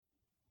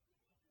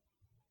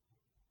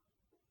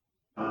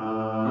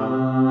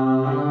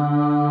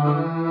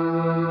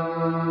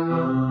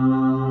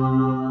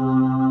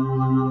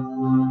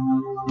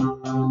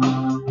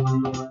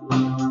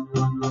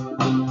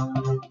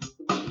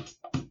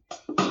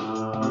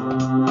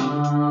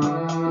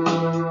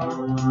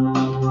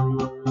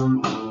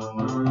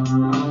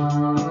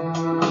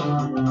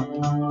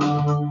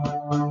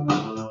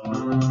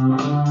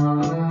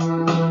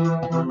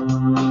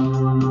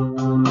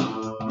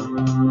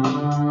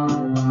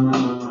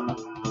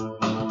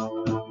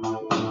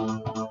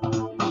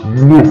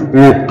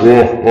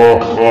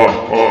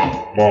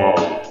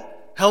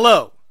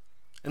Hello,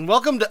 and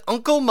welcome to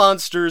Uncle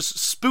Monster's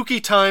Spooky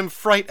Time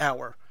Fright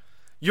Hour,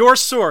 your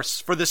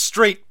source for the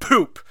straight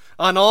poop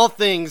on all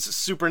things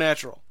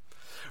supernatural.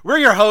 We're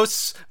your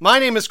hosts. My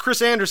name is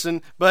Chris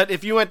Anderson, but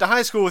if you went to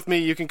high school with me,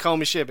 you can call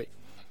me Shibby.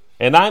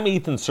 And I'm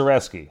Ethan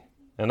Soreski,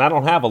 and I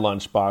don't have a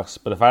lunchbox,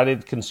 but if I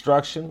did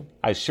construction,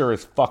 I sure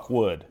as fuck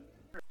would.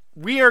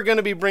 We are going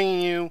to be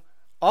bringing you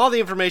all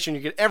the information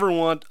you could ever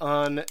want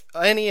on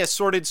any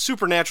assorted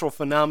supernatural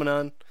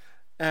phenomenon.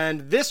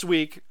 And this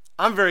week,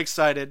 I'm very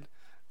excited.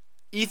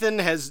 Ethan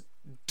has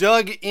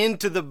dug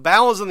into the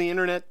bowels of the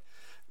internet,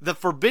 the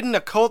forbidden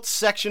occult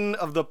section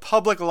of the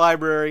public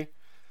library,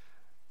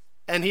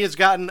 and he has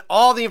gotten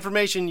all the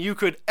information you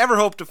could ever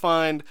hope to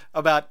find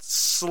about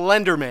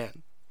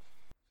Slenderman.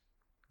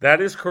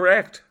 That is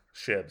correct,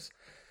 Shibs.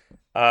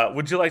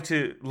 Would you like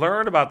to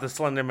learn about the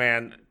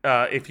Slenderman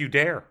if you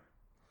dare?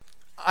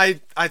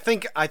 I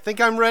think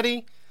I'm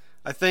ready.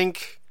 I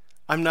think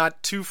I'm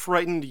not too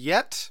frightened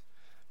yet,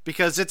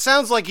 because it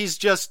sounds like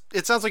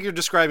you're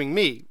describing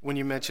me when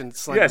you mentioned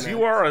Slenderman. Yes,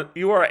 you are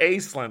a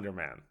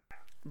Slenderman.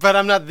 But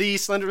I'm not the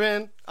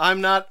Slenderman. I'm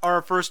not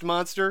our first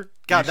monster.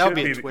 God, that would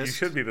be a twist. You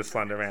should be the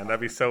Slenderman. That'd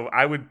be so.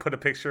 I would put a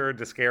picture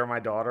to scare my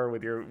daughter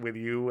with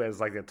you as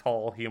like a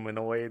tall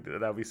humanoid.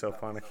 That'd be so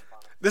funny.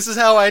 This is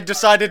how I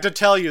decided to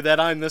tell you that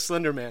I'm the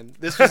Slenderman.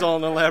 This was all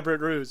an elaborate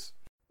ruse.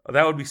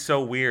 That would be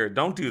so weird.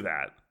 Don't do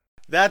that.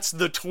 That's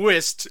the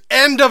twist.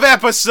 End of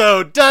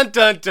episode. Dun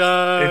dun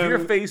dun. If your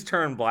face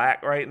turned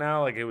black right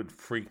now, like, it would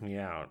freak me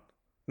out.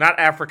 Not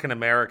African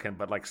American,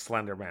 but like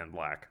Slenderman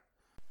black.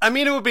 I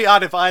mean, it would be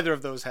odd if either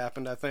of those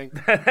happened, I think.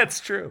 That's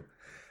true.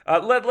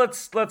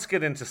 Let's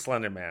get into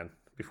Slenderman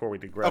before we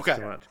digress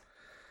too much.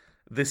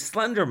 The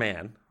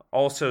Slenderman,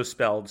 also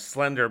spelled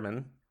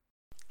Slenderman.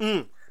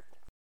 No,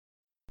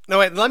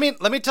 wait. Let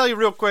me tell you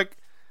real quick,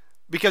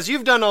 because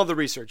you've done all the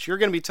research. You're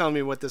going to be telling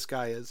me what this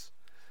guy is.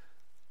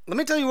 Let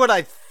me tell you what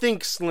I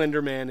think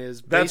Slenderman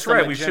is. That's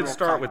right. We should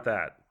start with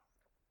that.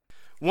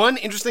 One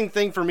interesting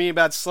thing for me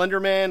about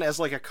Slenderman as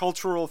like a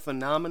cultural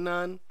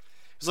phenomenon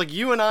is, like,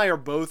 you and I are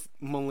both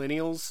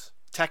millennials,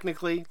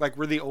 technically. Like,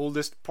 we're the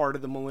oldest part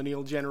of the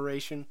millennial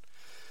generation.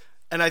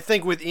 And I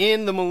think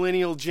within the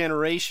millennial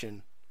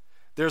generation,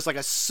 there's like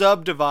a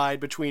subdivide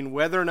between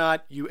whether or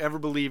not you ever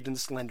believed in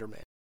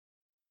Slenderman.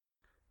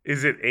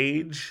 Is it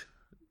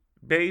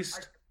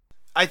age-based?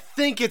 I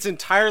think it's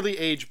entirely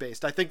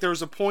age-based. I think there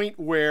was a point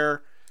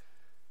where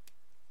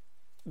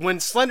when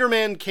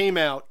Slenderman came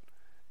out,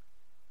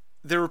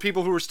 there were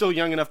people who were still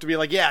young enough to be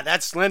like, yeah,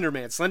 that's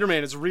Slenderman.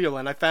 Slenderman is real,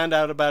 and I found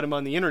out about him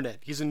on the internet.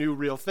 He's a new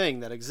real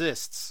thing that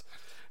exists.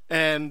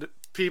 And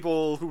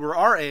people who were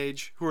our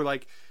age who were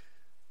like,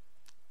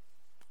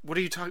 what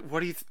do you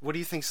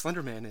think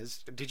Slenderman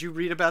is? Did you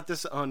read about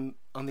this on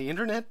the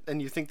internet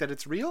and you think that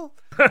it's real?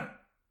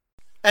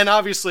 And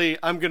obviously,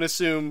 I'm going to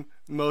assume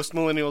most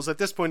millennials at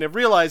this point have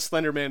realized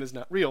Slenderman is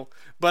not real.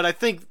 But I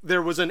think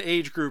there was an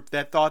age group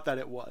that thought that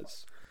it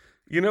was.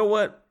 You know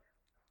what?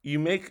 You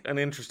make an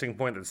interesting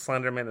point that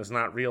Slenderman is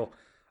not real.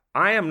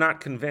 I am not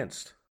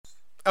convinced.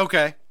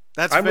 Okay,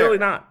 that's I'm fair. really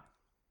not.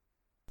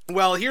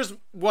 Well, here's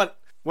what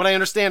I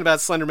understand about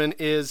Slenderman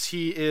is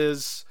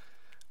he's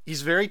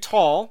very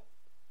tall.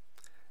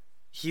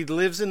 He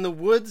lives in the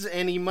woods,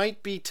 and he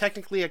might be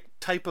technically a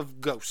type of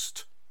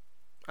ghost,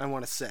 I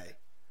want to say.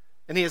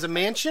 And he has a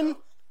mansion?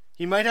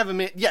 He might have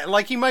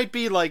like, he might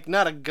be like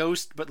not a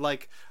ghost, but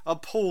like a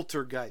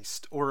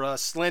poltergeist or a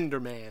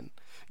Slenderman.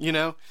 You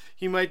know,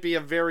 he might be a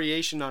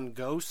variation on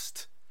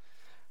Ghost.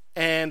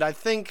 And I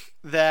think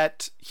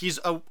that he's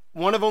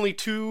one of only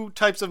two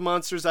types of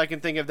monsters I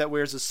can think of that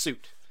wears a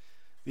suit.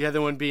 The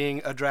other one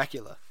being a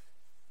Dracula.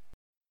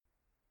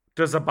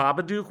 Does a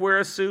Babadook wear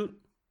a suit?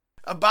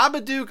 A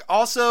Babadook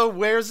also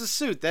wears a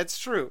suit, that's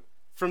true.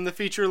 From the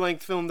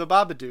feature-length film The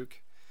Babadook.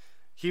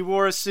 He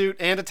wore a suit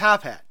and a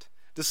top hat.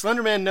 Does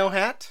Slenderman no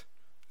hat?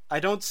 I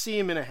don't see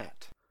him in a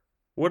hat.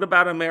 What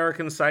about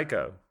American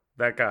Psycho?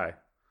 That guy.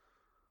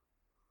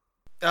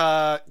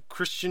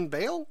 Christian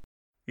Bale?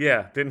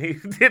 Yeah,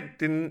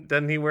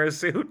 didn't he wear a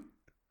suit?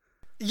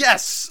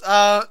 Yes.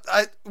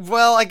 I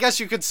guess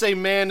you could say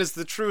man is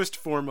the truest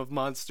form of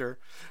monster.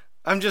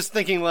 I'm just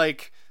thinking,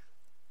 like,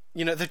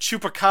 you know, the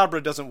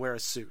Chupacabra doesn't wear a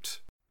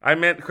suit. I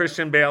meant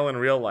Christian Bale in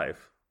real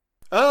life.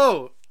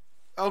 Oh,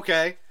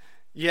 okay.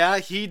 Yeah,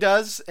 he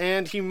does,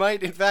 and he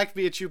might in fact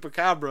be a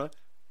Chupacabra.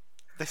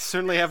 They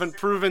certainly haven't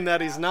proven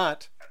that he's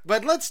not.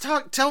 But let's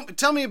talk.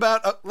 Tell me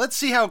about. Let's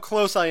see how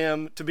close I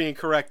am to being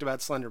correct about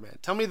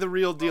Slenderman. Tell me the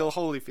real deal,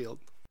 Holyfield.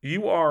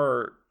 You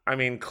are,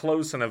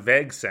 close in a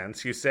vague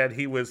sense. You said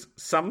he was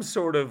some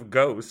sort of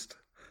ghost,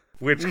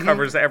 which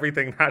covers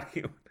everything not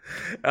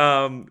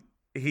human.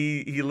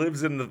 He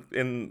lives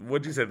in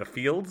what'd you say, the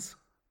fields?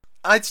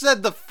 I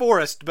said the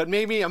forest, but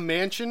maybe a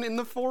mansion in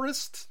the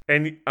forest.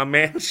 And a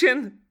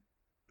mansion?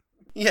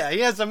 Yeah, he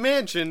has a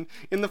mansion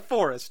in the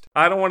forest.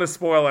 I don't want to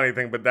spoil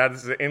anything, but that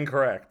is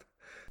incorrect.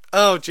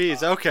 Oh,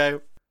 geez, okay.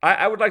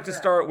 I would like to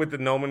start with the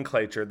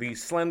nomenclature. The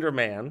Slender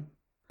Man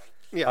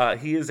Yeah.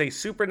 He is a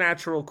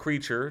supernatural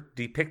creature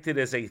depicted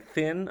as a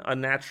thin,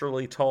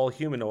 unnaturally tall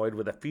humanoid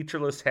with a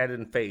featureless head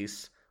and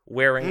face,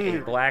 wearing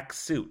a black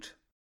suit.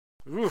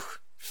 Ooh,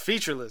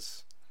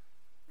 featureless.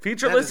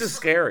 Featureless is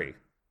scary.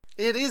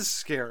 It is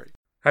scary.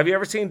 Have you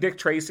ever seen Dick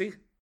Tracy?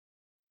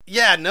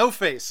 Yeah, No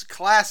Face.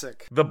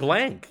 Classic. The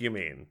Blank, you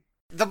mean?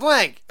 The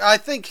Blank. I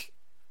think,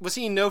 was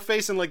he No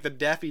Face in like the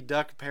Daffy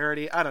Duck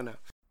parody? I don't know.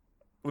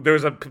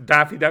 There's a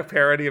Daffy Duck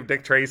parody of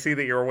Dick Tracy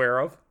that you're aware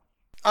of?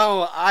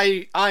 Oh,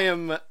 I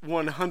am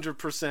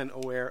 100%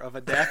 aware of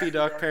a Daffy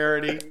Duck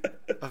parody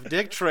of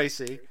Dick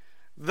Tracy,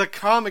 the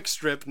comic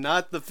strip,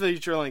 not the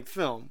feature-length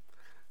film.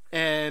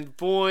 And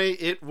boy,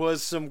 it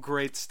was some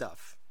great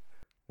stuff.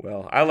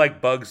 Well, I like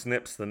Bugs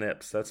Nips the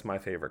Nips. That's my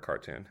favorite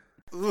cartoon.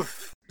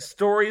 Oof.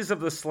 Stories of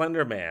the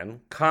Slender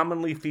Man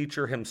commonly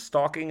feature him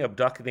stalking,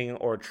 abducting,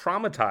 or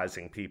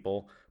traumatizing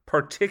people,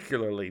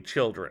 particularly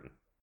children.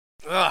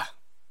 Ugh.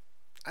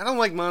 I don't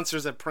like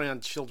monsters that prey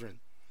on children.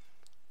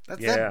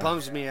 That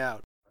bums me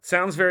out.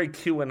 Sounds very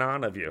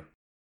QAnon of you.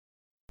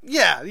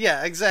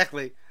 Yeah,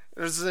 exactly.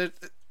 There's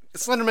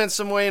Slenderman's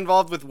some way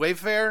involved with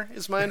Wayfair,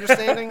 is my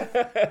understanding.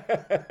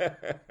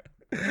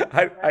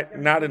 I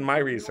not in my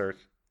research.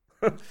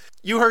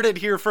 You heard it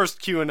here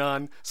first,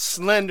 QAnon.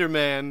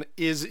 Slenderman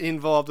is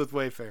involved with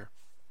Wayfair.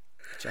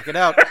 Check it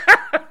out.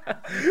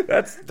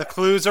 The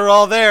clues are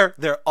all there.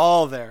 They're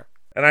all there.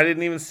 And I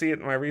didn't even see it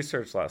in my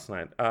research last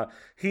night.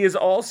 He is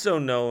also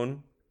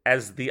known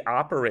as the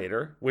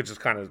Operator, which is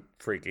kind of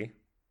freaky.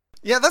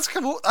 Yeah, that's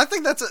cool. I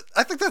think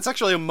that's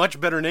actually a much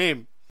better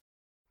name.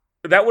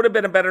 That would have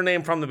been a better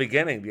name from the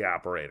beginning, the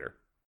Operator.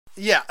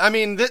 Yeah, I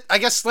mean, I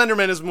guess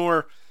Slenderman is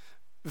more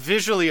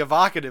visually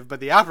evocative, but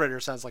the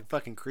Operator sounds like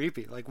fucking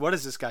creepy. Like, what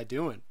is this guy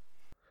doing?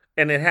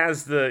 And it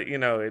has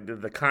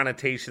the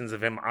connotations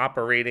of him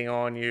operating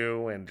on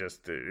you, and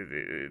just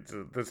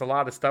there's a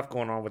lot of stuff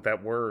going on with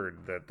that word.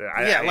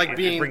 Like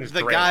being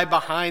the guy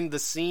behind the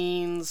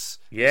scenes.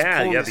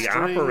 Yeah, the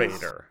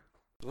Operator.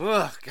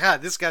 Ugh,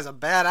 God, this guy's a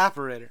bad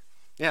operator.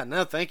 Yeah,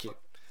 no, thank you.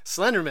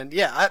 Slenderman,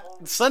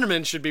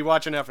 Slenderman should be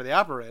watching out for the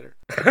Operator.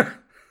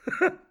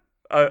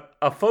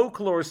 A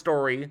folklore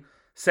story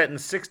set in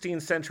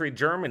 16th century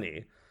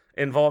Germany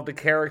involved a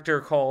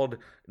character called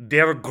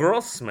Der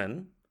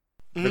Grossmann,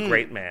 the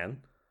Great Man,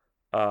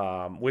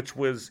 which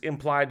was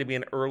implied to be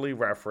an early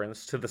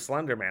reference to the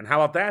Slender Man. How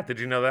about that?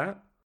 Did you know that?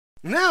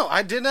 No,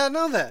 I did not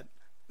know that.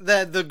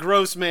 That the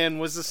Gross Man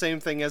was the same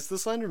thing as the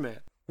Slender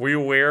Man. Were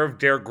you aware of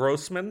Der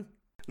Grossmann?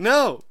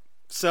 No.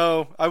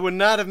 So I would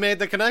not have made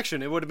the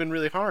connection. It would have been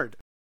really hard.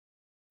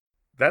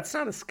 That's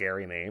not a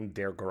scary name,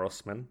 Der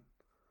Grossmann.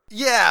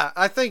 Yeah,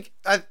 I think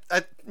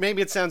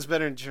maybe it sounds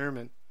better in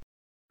German.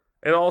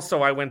 And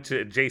also, I went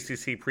to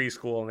JCC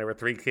preschool, and there were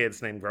 3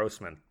 kids named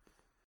Grossman.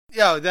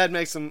 Yeah, that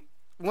makes him,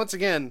 once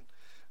again,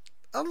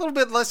 a little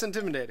bit less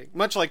intimidating.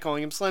 Much like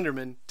calling him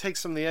Slenderman, takes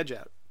some of the edge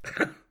out.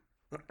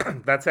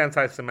 That's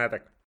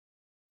anti-Semitic.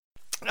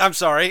 I'm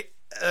sorry.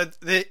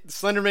 The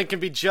Slenderman can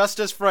be just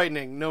as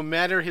frightening, no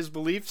matter his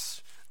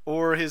beliefs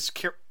or his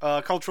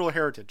cultural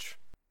heritage.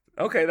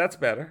 Okay, that's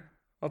better.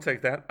 I'll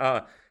take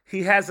that.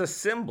 He has a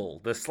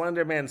symbol, the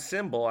Slenderman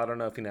symbol. I don't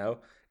know if you know.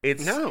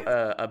 It's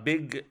a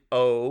big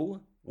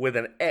O with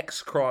an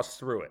X crossed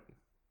through it.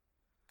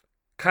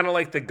 Kind of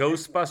like the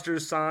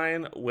Ghostbusters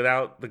sign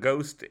without the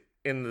ghost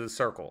in the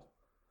circle.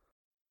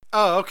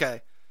 Oh,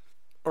 okay.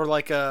 Or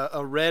like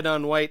a red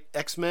on white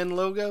X-Men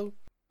logo?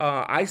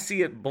 I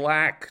see it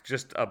black,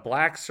 just a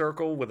black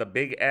circle with a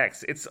big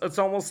X. It's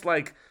almost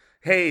like,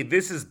 hey,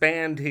 this is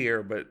banned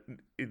here, but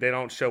they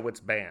don't show it's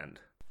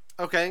banned.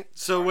 Okay,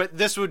 so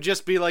this would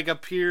just be like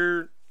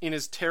appear in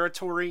his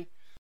territory?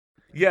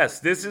 Yes,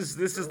 this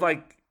is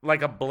like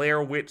a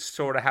Blair Witch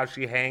sort of how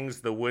she hangs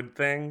the wood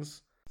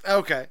things.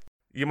 Okay.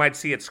 You might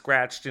see it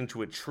scratched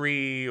into a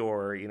tree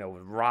or,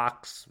 with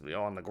rocks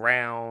on the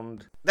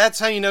ground. That's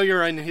how you know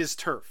you're in his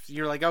turf.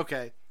 You're like,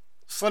 okay,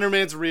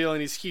 Slenderman's real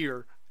and he's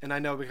here, and I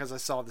know because I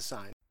saw the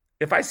sign.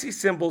 If I see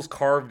symbols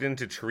carved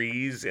into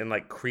trees in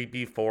like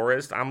creepy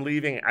forest, I'm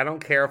leaving. I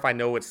don't care if I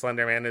know what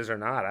Slenderman is or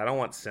not. I don't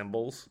want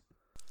symbols.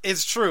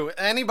 It's true.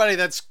 Anybody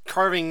that's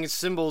carving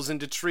symbols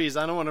into trees,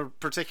 I don't want to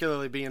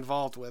particularly be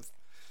involved with.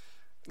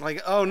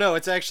 Like, oh no,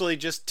 it's actually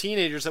just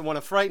teenagers that want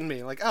to frighten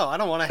me. Like, oh, I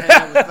don't want to hang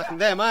out with fucking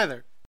them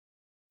either.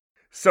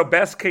 So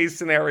best case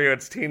scenario,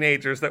 it's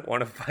teenagers that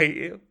want to fight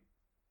you?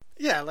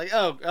 Yeah, like,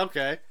 oh,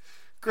 okay.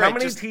 Great. How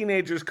many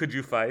teenagers could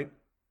you fight?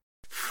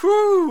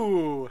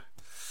 Whew.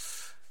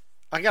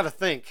 I gotta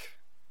think.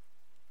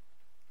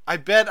 I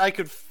bet I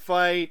could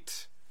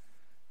fight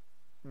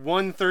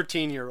one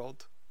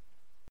 13-year-old.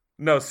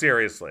 No,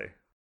 seriously.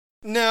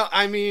 No,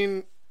 I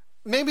mean,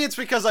 maybe it's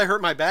because I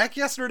hurt my back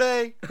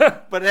yesterday,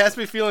 but it has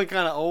me feeling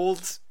kind of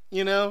old,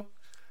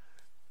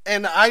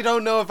 And I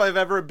don't know if I've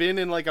ever been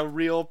in like a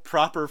real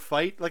proper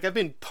fight. Like I've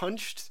been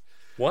punched.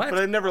 What? But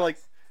I've never like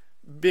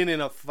been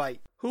in a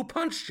fight. Who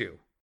punched you?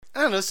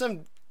 I don't know,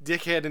 some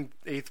dickhead in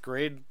 8th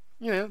grade,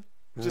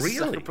 just really?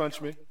 sucker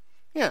punched me.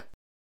 Yeah.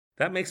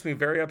 That makes me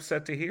very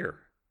upset to hear.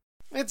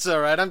 It's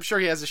alright, I'm sure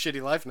he has a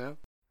shitty life now.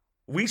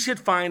 We should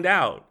find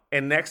out,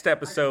 and next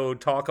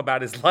episode talk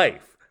about his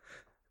life.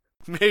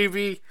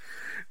 Maybe,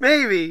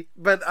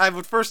 but I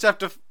would first have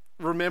to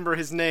remember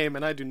his name,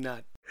 and I do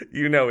not.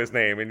 You know his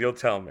name, and you'll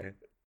tell me.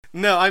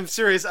 No, I'm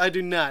serious, I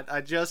do not.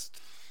 I just...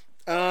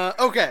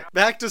 okay,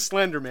 back to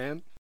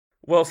Slenderman.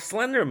 Well,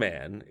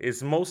 Slenderman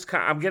is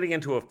I'm getting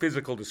into a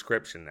physical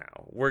description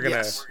now. We're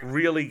going to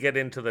really get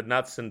into the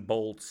nuts and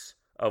bolts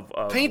of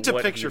Paint a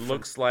what picture he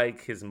looks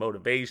like, his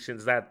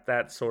motivations,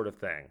 that sort of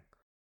thing.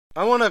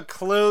 I want to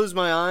close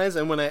my eyes,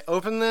 and when I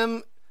open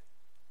them,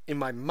 in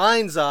my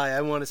mind's eye,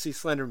 I want to see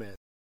Slenderman.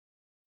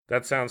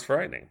 That sounds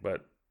frightening,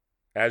 but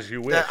as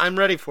you wish. I'm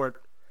ready for it.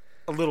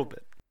 A little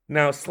bit.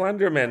 Now,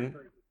 Slenderman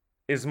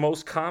is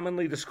most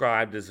commonly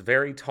described as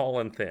very tall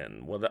and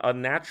thin, with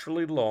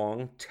unnaturally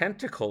long,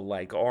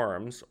 tentacle-like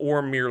arms,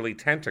 or merely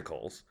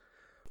tentacles,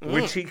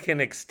 which he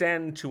can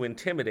extend to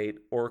intimidate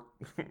or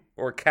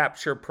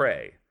capture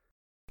prey.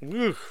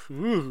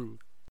 Ooh.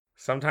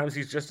 Sometimes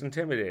he's just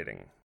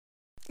intimidating.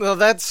 Well,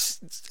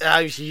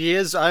 he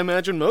is, I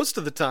imagine, most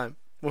of the time,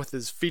 with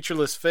his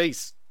featureless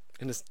face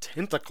and his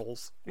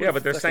tentacles. Yeah,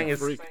 but they're saying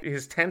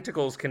his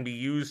tentacles can be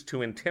used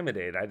to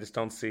intimidate. I just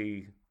don't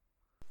see...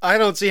 I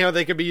don't see how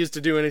they could be used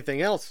to do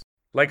anything else.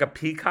 Like a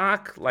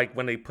peacock? Like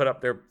when they put up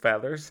their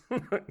feathers?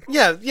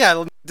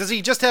 Yeah. Does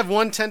he just have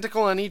one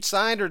tentacle on each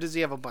side, or does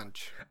he have a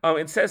bunch? Oh,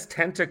 it says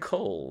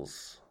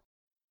tentacles.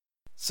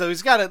 So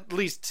he's got at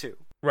least two.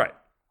 Right.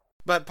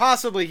 But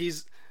possibly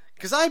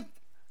because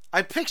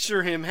I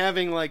picture him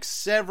having like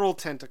several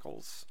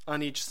tentacles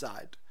on each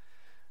side,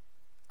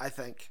 I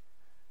think.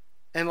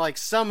 And like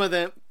some of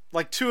them,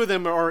 like two of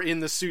them are in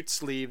the suit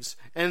sleeves,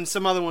 and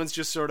some other ones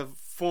just sort of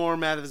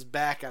form out of his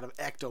back out of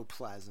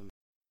ectoplasm.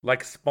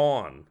 Like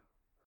Spawn.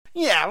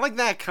 Yeah, like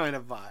that kind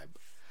of vibe.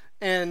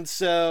 And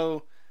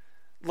so,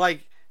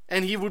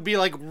 and he would be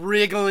like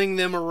wriggling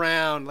them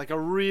around like a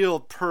real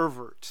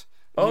pervert.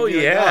 Oh,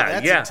 yeah,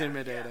 that's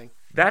intimidating.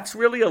 That's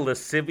really a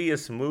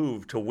lascivious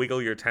move to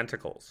wiggle your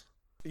tentacles.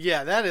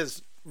 Yeah, that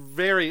is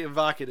very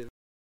evocative.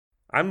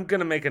 I'm going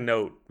to make a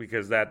note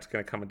because that's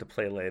going to come into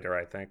play later,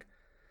 I think.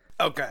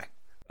 Okay.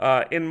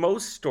 In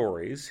most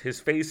stories, his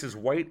face is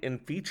white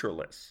and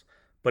featureless,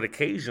 but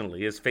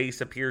occasionally his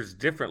face appears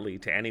differently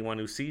to anyone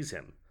who sees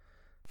him.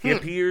 He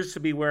appears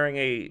to be wearing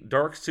a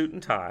dark suit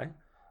and tie.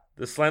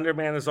 The Slender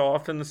Man is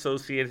often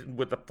associated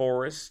with the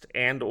forest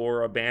and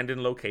or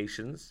abandoned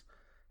locations.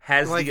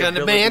 Has like the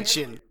ability... a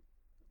mansion.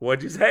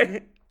 What'd you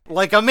say?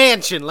 Like a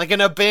mansion, like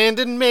an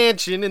abandoned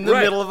mansion in the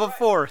middle of a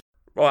forest.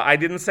 Well, I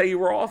didn't say you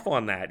were off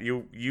on that.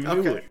 You knew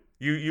Okay. it.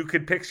 You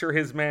could picture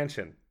his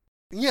mansion.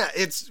 Yeah,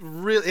 it's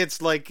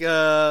like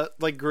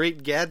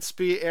Great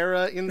Gatsby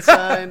era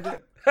inside.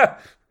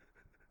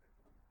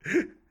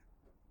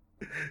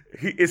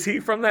 Is he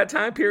from that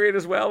time period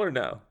as well, or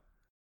no?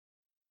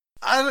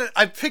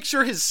 I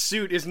picture his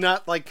suit is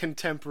not like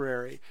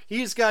contemporary.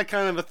 He's got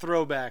kind of a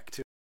throwback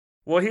to.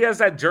 Well, he has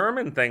that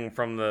German thing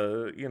from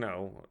the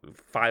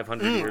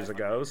 500 years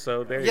ago.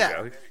 So there you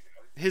go.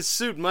 His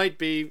suit might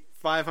be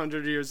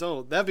 500 years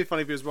old. That'd be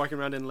funny if he was walking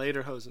around in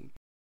lederhosen.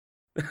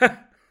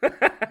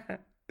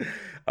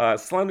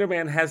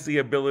 Slenderman has the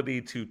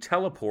ability to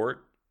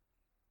teleport.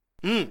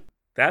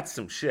 That's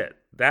some shit.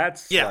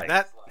 That's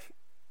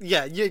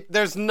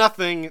there's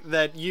nothing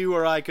that you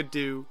or I could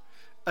do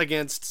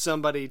against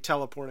somebody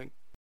teleporting.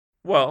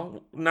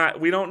 Well,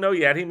 we don't know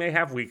yet. He may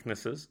have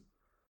weaknesses.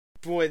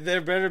 Boy, there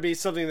better be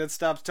something that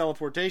stops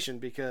teleportation,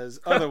 because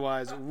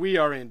otherwise we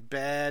are in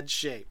bad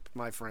shape,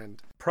 my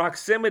friend.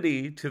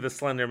 Proximity to the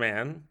Slender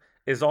Man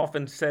is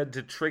often said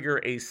to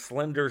trigger a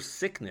slender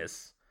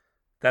sickness.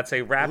 That's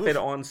a rapid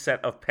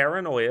onset of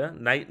paranoia,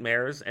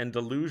 nightmares, and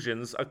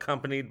delusions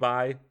accompanied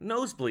by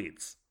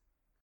nosebleeds.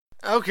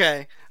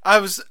 Okay. I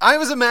was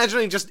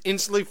imagining just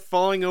instantly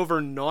falling over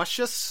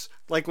nauseous,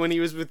 like when he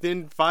was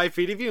within 5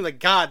 feet of you. Like,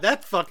 God,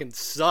 that fucking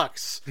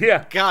sucks.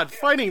 Yeah. God,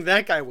 fighting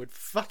that guy would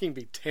fucking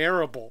be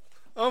terrible.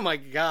 Oh my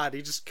God,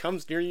 he just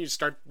comes near you and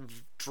start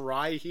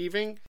dry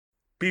heaving.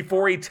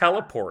 Before he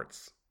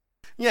teleports.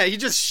 Yeah, he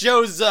just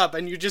shows up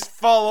and you just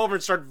fall over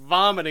and start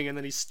vomiting, and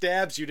then he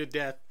stabs you to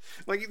death.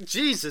 Like,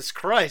 Jesus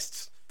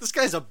Christ, this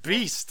guy's a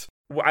beast.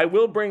 Well, I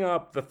will bring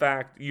up the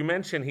fact, you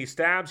mentioned he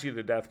stabs you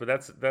to death, but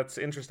that's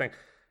interesting.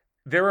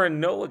 There are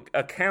no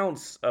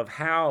accounts of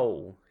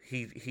how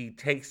he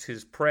takes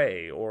his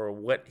prey or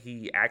what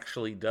he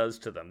actually does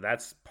to them.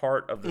 That's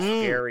part of the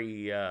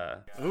scary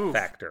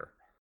factor.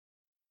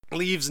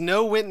 Leaves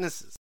no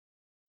witnesses.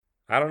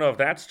 I don't know if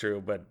that's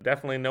true, but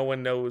definitely no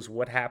one knows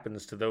what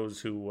happens to those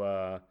who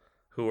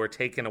are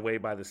taken away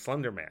by the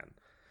Slender Man.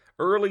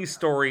 Early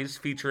stories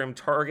feature him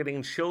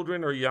targeting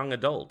children or young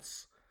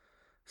adults.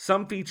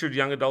 Some featured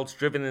young adults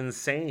driven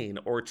insane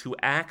or to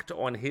act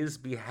on his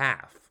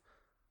behalf.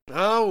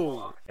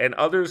 Oh. And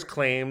others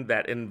claim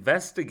that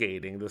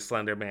investigating the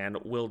Slender Man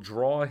will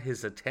draw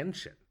his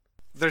attention.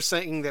 They're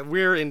saying that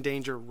we're in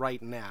danger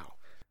right now.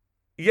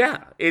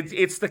 Yeah,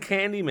 it's the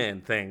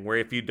Candyman thing, where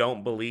if you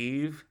don't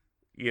believe,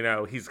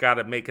 he's got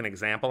to make an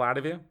example out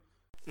of you.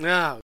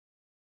 No.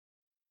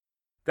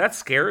 That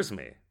scares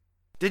me.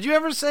 Did you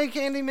ever say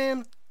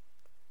Candyman?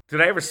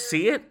 Did I ever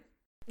see it?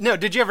 No,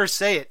 did you ever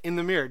say it in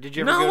the mirror? Did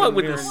you ever go No, to I the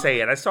wouldn't mirror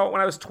say it. I saw it when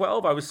I was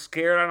 12. I was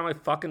scared out of my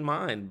fucking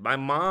mind. My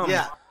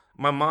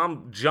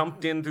mom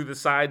jumped in through the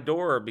side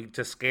door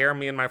to scare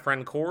me and my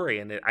friend Corey,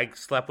 and I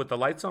slept with the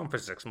lights on for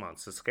 6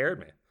 months. It scared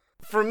me.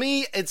 For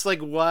me, it's like,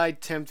 why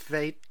tempt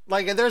fate?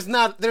 Like, there's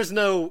no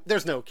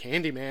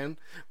Candyman,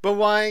 but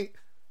why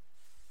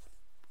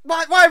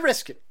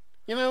risk it?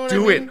 You know what I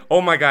mean? Do it.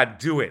 Oh my God,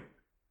 do it.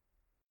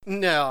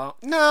 No.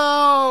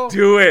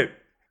 Do it.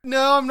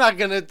 No, I'm not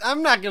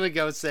gonna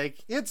go say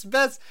it's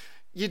best.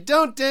 You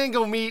don't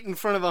dangle meat in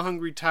front of a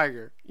hungry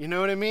tiger. You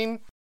know what I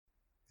mean?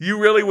 You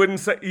really wouldn't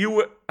say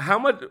how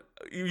much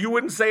you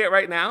wouldn't say it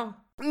right now?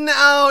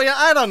 No, yeah,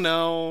 I don't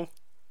know.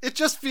 It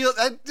just feels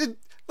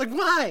like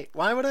why?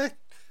 Why would I?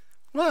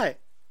 Why?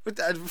 With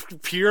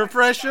that peer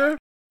pressure?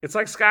 It's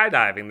like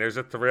skydiving. There's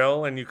a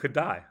thrill, and you could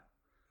die.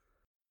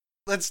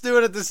 Let's do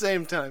it at the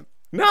same time.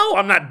 No,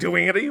 I'm not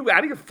doing it. Are you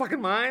out of your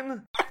fucking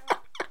mind?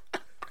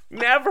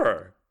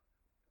 Never.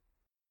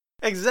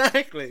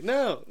 Exactly.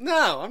 No,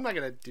 I'm not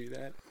gonna do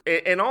that.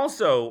 And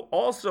also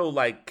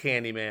like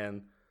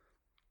Candyman,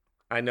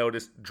 I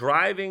noticed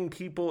driving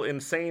people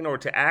insane or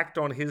to act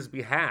on his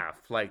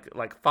behalf,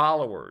 like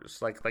followers,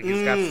 like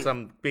he's got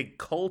some big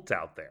cult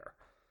out there.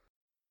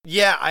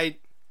 Yeah, I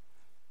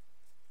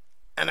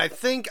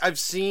think I've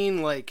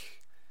seen,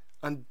 like,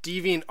 on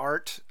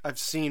DeviantArt, I've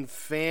seen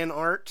fan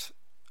art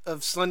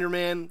of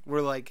Slenderman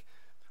where, like,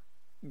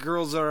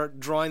 girls are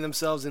drawing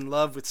themselves in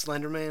love with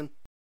Slenderman.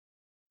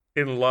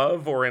 In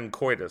love or in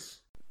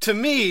coitus? To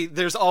me,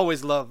 there's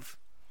always love.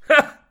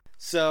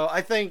 So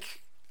I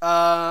think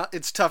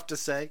it's tough to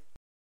say.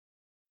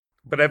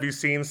 But have you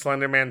seen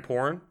Slenderman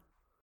porn?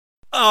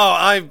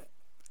 Oh,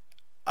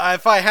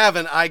 if I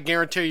haven't, I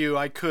guarantee you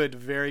I could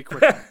very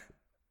quickly.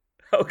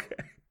 Okay.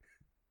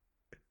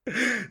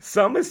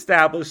 Some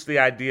establish the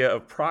idea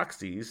of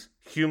proxies,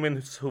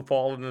 humans who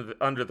fall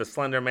under the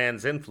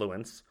Slenderman's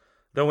influence,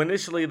 though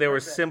initially they were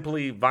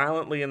simply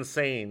violently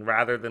insane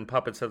rather than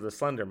puppets of the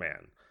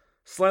Slenderman.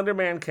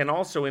 Slenderman can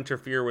also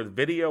interfere with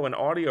video and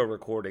audio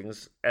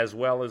recordings, as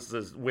well as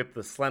with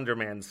the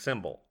Slenderman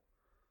symbol.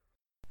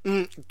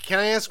 Can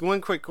I ask one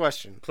quick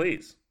question?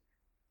 Please.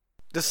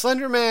 Does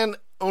Slenderman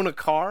own a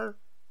car?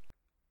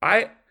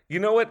 You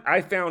know what?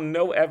 I found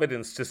no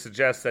evidence to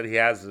suggest that he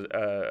has an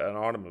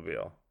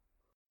automobile.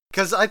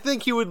 Because I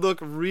think he would look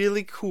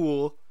really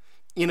cool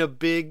in a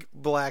big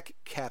black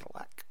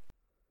Cadillac.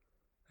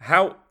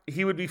 How?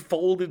 He would be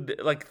folded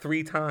like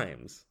 3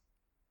 times.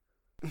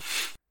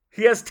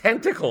 He has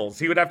tentacles.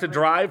 He would have to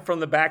drive from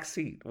the back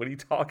seat. What are you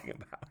talking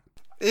about?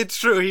 It's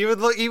true. He would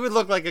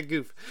look like a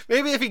goof.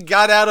 Maybe if he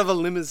got out of a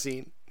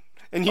limousine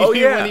and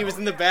when he was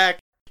in the back,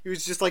 he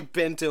was just like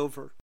bent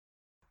over.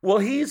 Well,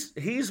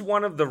 he's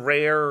one of the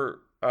rare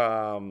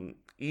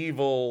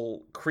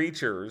evil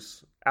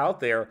creatures out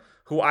there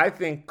who I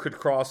think could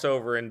cross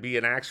over and be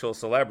an actual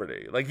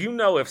celebrity. Like, if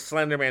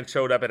Slenderman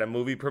showed up at a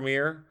movie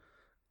premiere,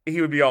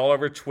 he would be all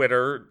over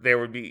Twitter.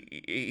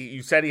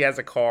 You said he has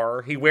a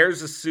car. He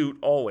wears a suit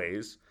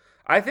always.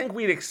 I think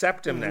we'd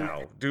accept him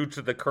now due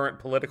to the current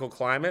political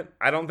climate.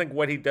 I don't think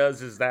what he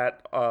does is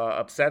that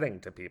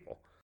upsetting to people.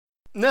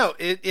 No,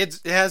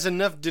 it has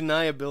enough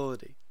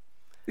deniability.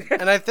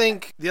 And I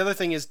think the other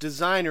thing is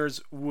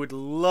designers would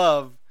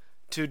love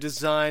to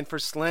design for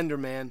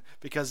Slenderman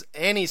because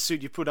any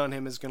suit you put on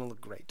him is going to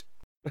look great.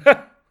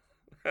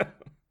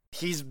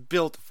 He's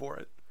built for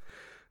it.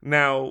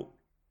 Now,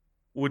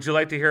 would you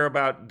like to hear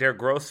about Der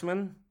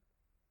Grossman?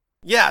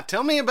 Yeah,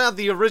 tell me about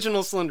the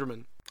original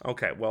Slenderman.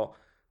 Okay, well,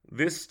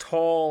 this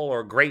tall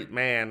or great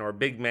man or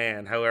big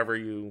man, however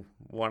you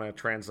want to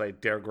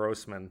translate Der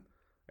Grossman,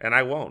 and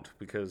I won't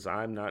because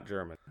I'm not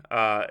German.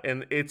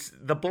 And it's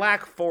the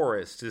Black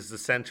Forest is the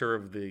center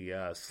of the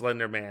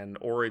Slenderman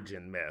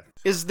origin myth.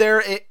 Is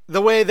there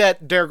the way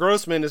that Der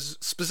Grossman is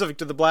specific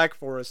to the Black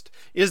Forest?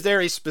 Is there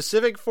a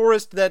specific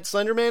forest that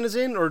Slenderman is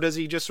in, or does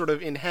he just sort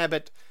of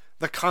inhabit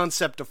the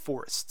concept of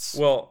forests?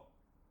 Well,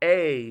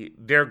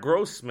 Der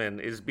Grossman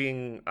is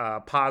being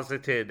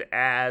posited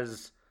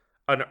as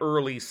an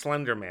early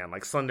Slenderman.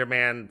 Like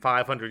Slenderman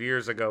 500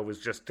 years ago was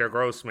just Der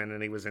Grossman,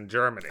 and he was in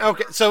Germany.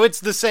 Okay, so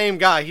it's the same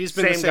guy. He's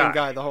been the same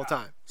guy the whole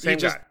time. Same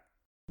guy.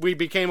 We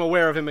became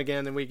aware of him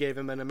again, and we gave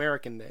him an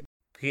American name.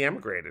 He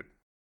emigrated.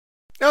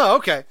 Oh,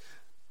 okay.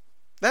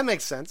 That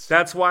makes sense.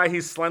 That's why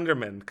he's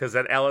Slenderman, because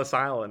at Ellis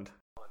Island.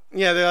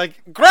 Yeah, they're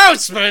like,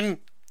 Grossman!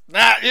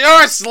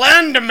 You're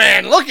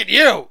Slenderman! Look at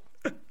you!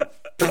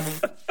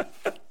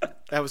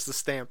 That was the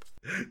stamp.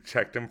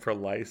 Checked him for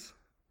lice.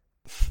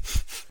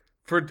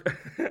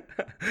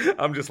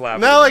 I'm just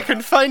laughing. Now I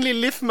can finally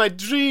live my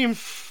dream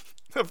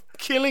of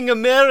killing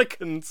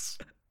Americans.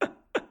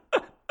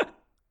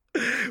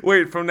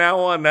 Wait, from now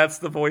on, that's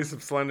the voice of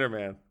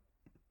Slenderman.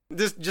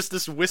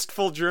 This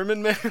wistful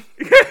German man?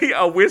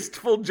 A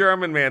wistful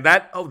German man.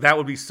 That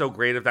would be so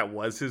great if that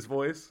was his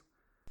voice.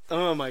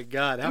 Oh my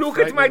God. Look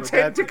at my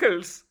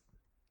tentacles.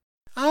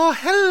 Oh,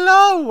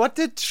 hello. What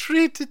a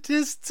treat it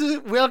is to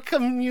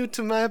welcome you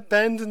to my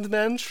abandoned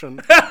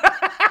mansion.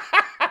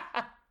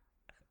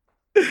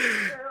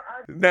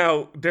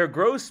 Now, Der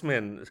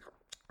Grossman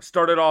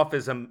started off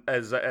as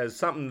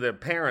something the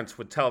parents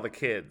would tell the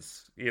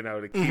kids,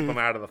 to keep them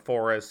out of the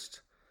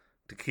forest,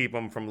 to keep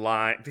them from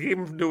lying, to keep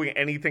them from doing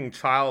anything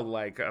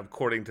childlike,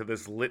 according to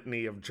this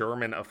litany of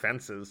German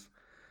offenses.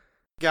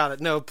 Got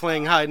it. No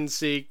playing hide and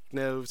seek,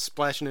 no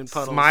splashing in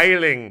puddles.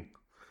 Smiling.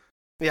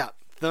 Yeah,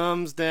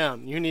 thumbs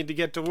down. You need to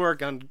get to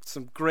work on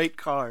some great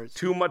cars.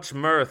 Too much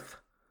mirth.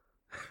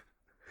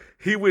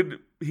 He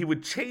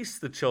would chase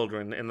the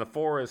children in the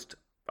forest,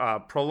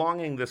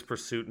 prolonging this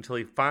pursuit until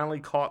he finally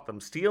caught them,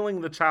 stealing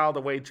the child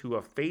away to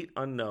a fate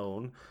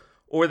unknown,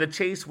 or the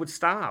chase would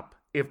stop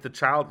if the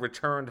child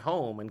returned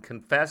home and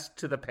confessed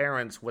to the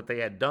parents what they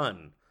had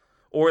done,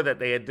 or that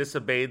they had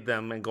disobeyed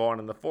them and gone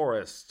in the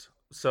forest.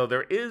 So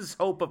there is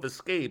hope of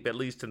escape, at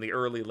least in the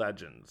early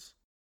legends.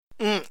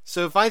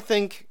 So if I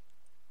think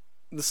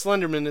the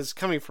Slenderman is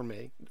coming for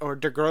me, or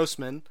Der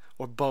Grossman,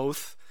 or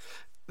both,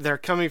 they're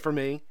coming for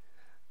me,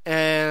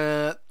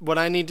 and what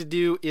I need to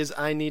do is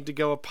I need to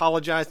go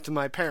apologize to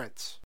my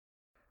parents.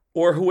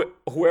 Or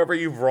whoever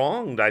you've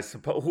wronged, I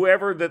suppose.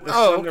 Whoever that the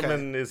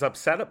Slenderman is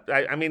upset.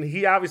 I mean,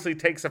 he obviously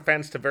takes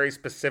offense to very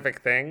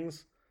specific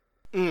things.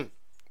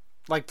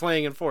 Like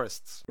playing in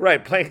forests.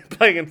 Right,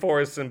 playing in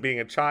forests and being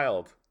a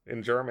child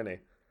in Germany.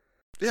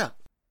 Yeah.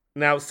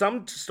 Now,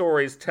 some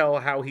stories tell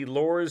how he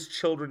lures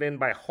children in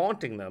by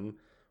haunting them,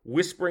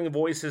 whispering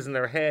voices in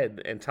their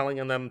head and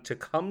telling them to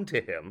come to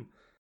him.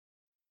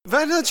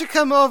 Why don't you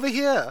come over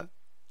here?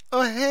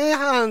 Oh, hey,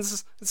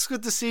 Hans. It's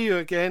good to see you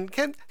again.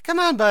 Come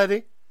on,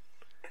 buddy.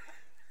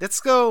 Let's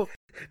go.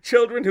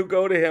 Children who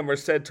go to him are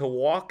said to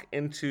walk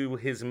into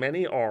his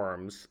many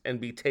arms and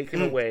be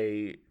taken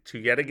away to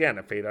yet again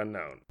a fate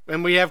unknown.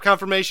 And we have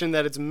confirmation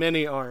that it's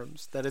many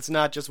arms, that it's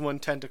not just one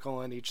tentacle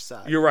on each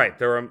side. You're right.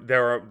 There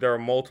are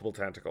multiple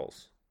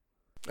tentacles.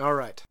 All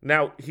right.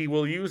 Now, he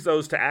will use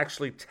those to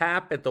actually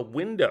tap at the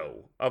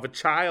window of a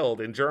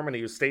child in Germany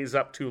who stays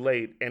up too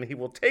late, and he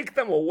will take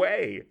them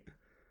away.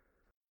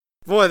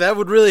 Boy, that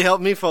would really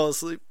help me fall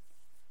asleep.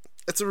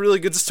 It's a really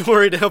good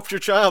story to help your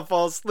child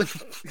fall asleep.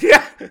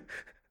 Yeah.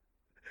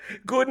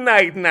 Good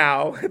night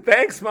now.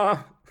 Thanks,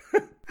 Mom.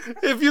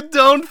 If you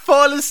don't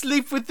fall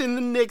asleep within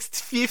the next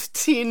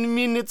 15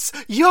 minutes,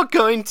 you're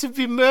going to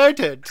be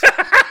murdered.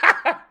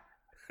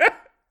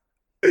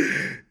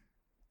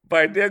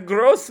 By Der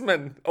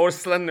Grossman or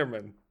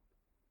Slenderman.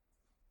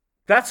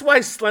 That's why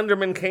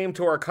Slenderman came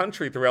to our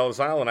country through Ellis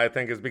Island, I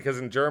think, is because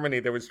in Germany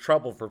there was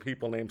trouble for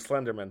people named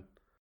Slenderman.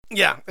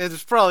 Yeah, it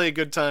was probably a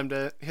good time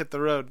to hit the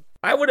road.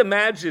 I would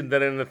imagine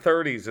that in the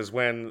 30s is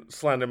when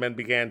Slenderman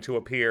began to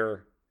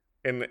appear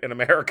in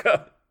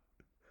America.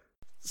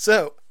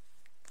 So,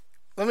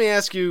 let me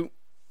ask you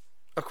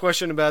a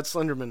question about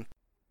Slenderman.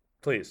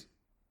 Please.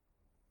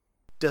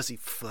 Does he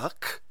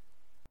fuck?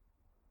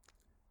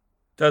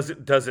 Does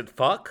it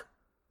fuck?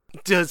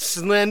 Does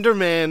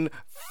Slenderman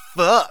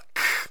fuck?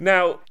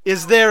 Now,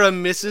 is there a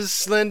Mrs.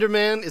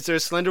 Slenderman? Is there a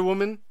Slender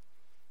Woman?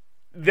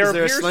 There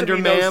appears to be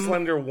no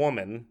Slender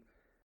Woman.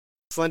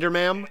 Slender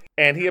Ma'am?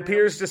 And he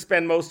appears to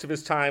spend most of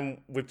his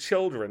time with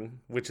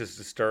children, which is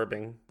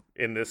disturbing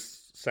in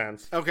this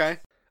sense. Okay.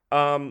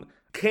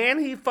 Can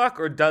he fuck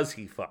or does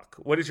he fuck?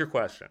 What is your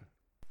question?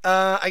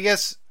 I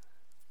guess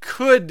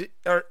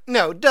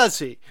does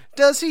he?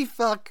 Does he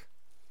fuck?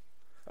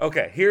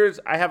 Okay,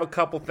 I have a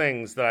couple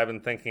things that I've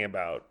been thinking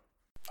about.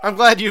 I'm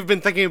glad you've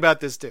been thinking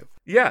about this too.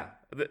 Yeah,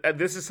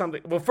 this is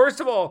something. Well, first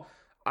of all,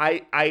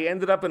 I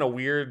ended up in a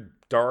weird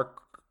dark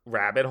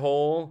rabbit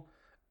hole,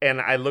 and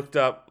I looked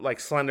up like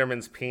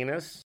Slenderman's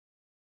penis.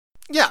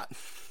 Yeah,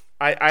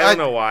 I don't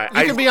know why.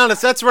 You can be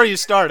honest. That's where you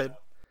started.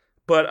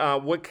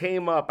 But what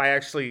came up, I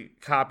actually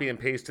copy and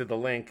pasted the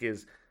link,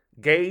 is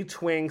gay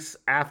twinks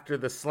after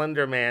the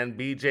Slender Man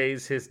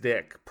BJ's his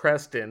dick.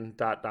 Preston ...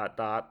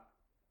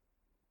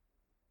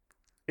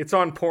 It's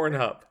on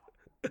Pornhub.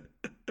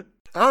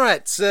 All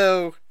right,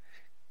 so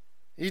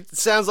it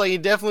sounds like he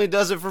definitely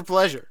does it for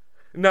pleasure.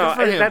 No,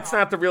 that's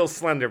not the real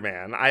Slender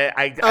Man.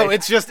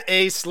 It's just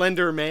a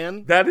Slender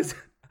Man? That is...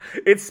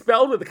 It's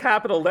spelled with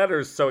capital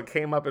letters, so it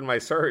came up in my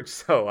search,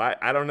 so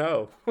I don't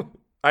know.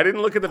 I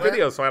didn't look at the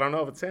video, so I don't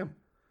know if it's him.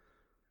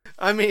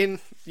 I mean,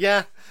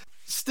 yeah,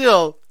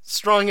 still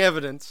strong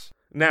evidence.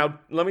 Now,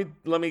 let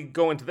me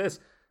go into this.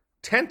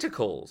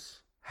 Tentacles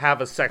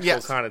have a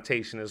sexual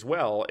connotation as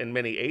well in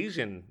many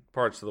Asian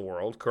parts of the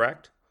world,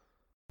 correct?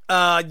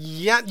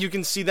 Yeah, you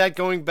can see that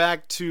going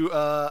back to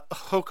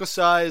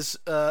Hokusai's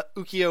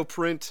ukiyo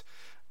print,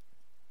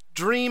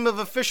 Dream of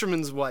a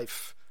Fisherman's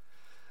Wife,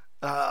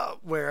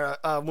 where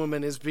a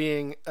woman is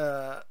being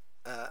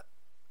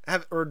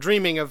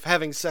dreaming of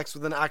having sex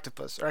with an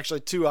octopus, or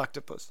actually two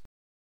octopus.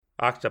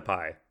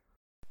 Octopi.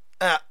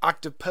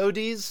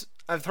 Octopodes?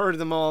 I've heard of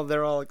them all.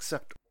 They're all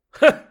acceptable.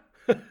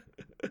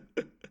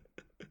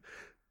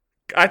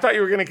 I thought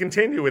you were going to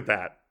continue with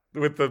that,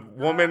 with the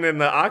woman and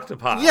the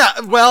octopi. Yeah,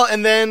 well,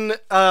 and then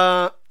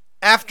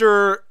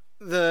after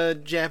the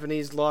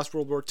Japanese lost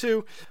World War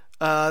II,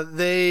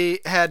 they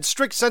had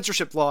strict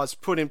censorship laws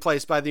put in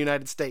place by the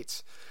United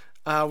States,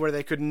 where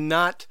they could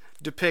not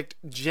depict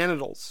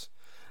genitals.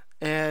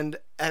 And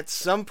at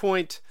some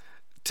point,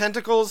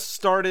 tentacles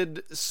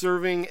started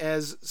serving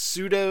as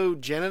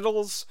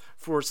pseudo-genitals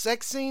for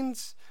sex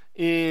scenes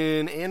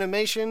in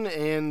animation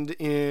and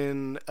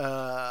in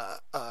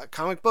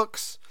comic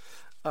books.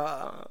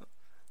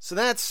 So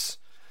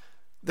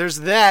there's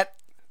that.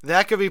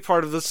 That could be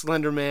part of the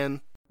Slender Man.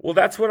 Well,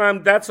 that's what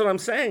I'm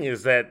saying,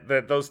 is that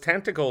those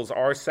tentacles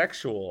are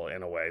sexual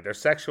in a way. They're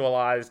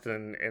sexualized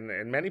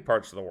in many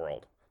parts of the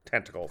world.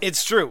 Tentacles.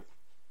 It's true.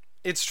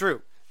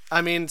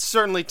 I mean,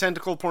 certainly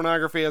tentacle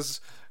pornography has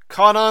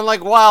caught on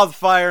like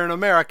wildfire in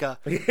America.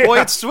 Yeah. Boy,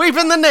 it's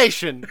sweeping the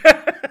nation.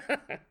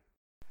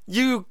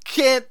 You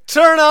can't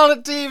turn on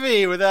a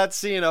TV without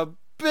seeing a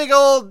big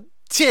old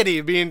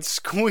titty being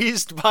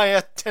squeezed by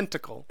a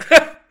tentacle.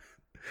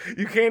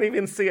 You can't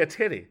even see a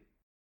titty.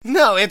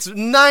 No, it's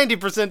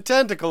 90%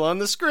 tentacle on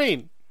the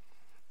screen.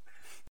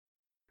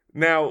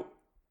 Now,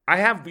 I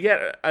have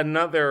yet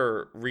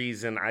another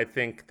reason I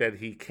think that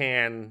he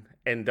can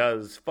and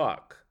does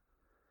fuck.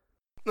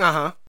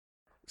 Uh-huh.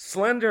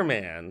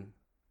 Slenderman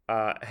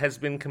has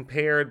been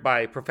compared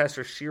by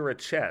Professor Shira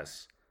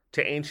Chess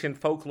to ancient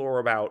folklore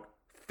about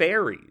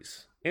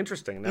fairies.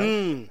 Interesting,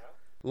 no?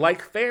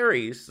 Like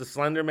fairies, the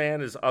Slender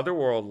Man is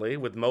otherworldly,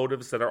 with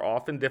motives that are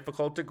often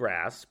difficult to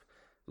grasp.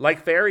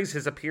 Like fairies,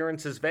 his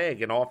appearance is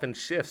vague and often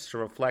shifts to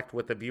reflect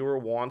what the viewer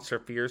wants or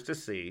fears to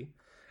see.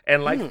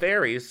 And like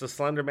fairies, the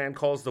Slender Man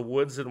calls the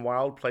woods and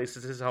wild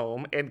places his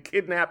home and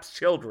kidnaps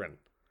children.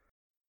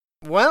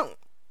 Well,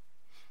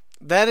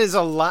 that is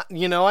a lot.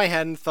 You know, I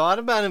hadn't thought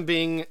about him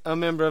being a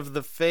member of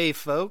the Fae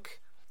folk.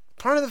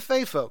 Part of the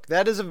Fae folk.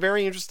 That is a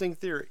very interesting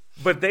theory.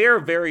 But they are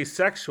very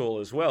sexual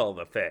as well,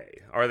 the Fae.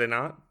 Are they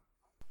not?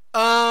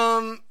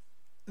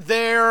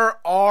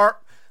 There are...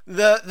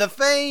 The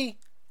Fae...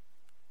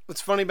 What's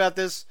funny about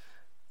this,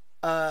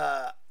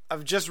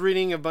 I'm just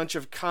reading a bunch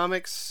of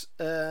comics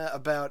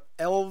about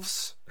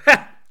elves.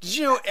 Did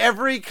you know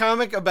every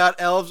comic about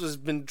elves has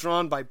been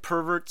drawn by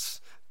perverts?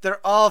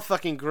 They're all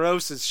fucking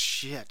gross as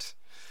shit.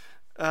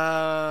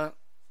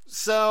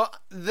 So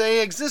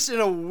they exist in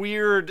a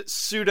weird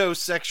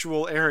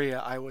pseudo-sexual area,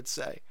 I would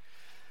say.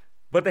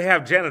 But they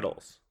have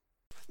genitals.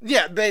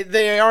 Yeah,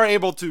 they are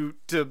able to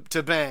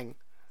bang.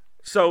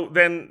 So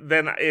then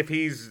if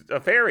he's a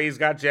fairy, he's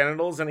got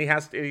genitals and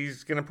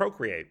he's going to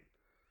procreate.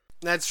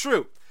 That's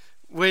true.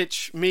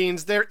 Which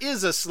means there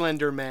is a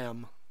Slender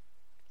Man.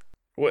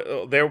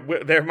 Well,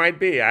 there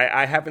might be.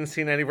 I haven't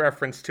seen any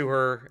reference to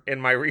her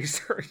in my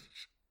research.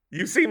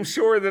 You seem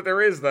sure that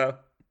there is, though.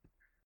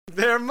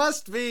 There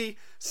must be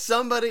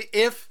somebody.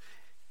 If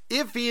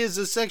he is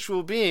a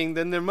sexual being,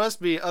 then there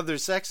must be other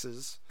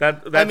sexes.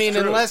 That's true.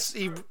 Unless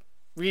he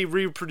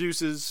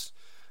reproduces,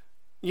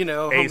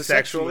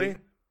 homosexually. Asexually.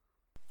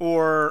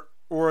 Or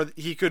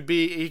he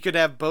could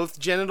have both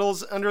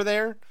genitals under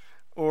there,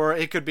 or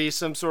it could be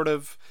some sort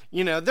of,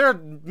 there are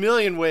a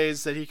million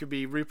ways that he could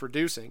be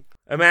reproducing.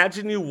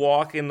 Imagine you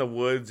walk in the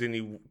woods and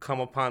you come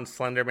upon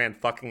Slender Man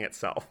fucking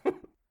itself.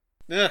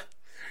 Yeah.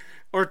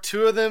 Or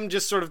two of them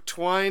just sort of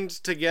twined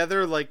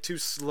together like two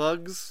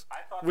slugs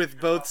with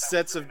both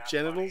sets of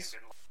genitals.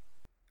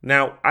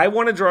 Now, I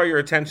want to draw your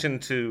attention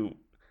to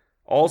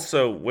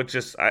also,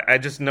 I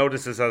just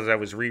noticed this as I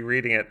was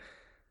rereading it.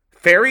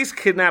 Fairies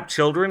kidnap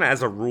children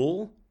as a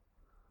rule?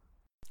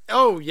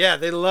 Oh, yeah,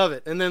 they love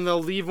it. And then they'll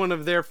leave one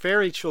of their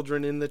fairy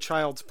children in the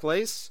child's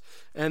place.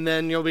 And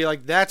then you'll be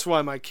like, that's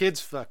why my kid's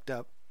fucked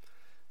up.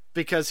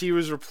 Because he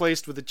was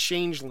replaced with a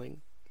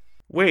changeling.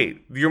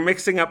 Wait, you're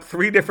mixing up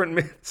three different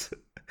myths.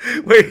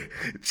 Wait,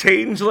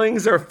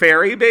 changelings are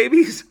fairy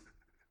babies?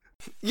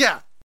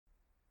 Yeah.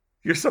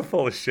 You're so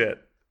full of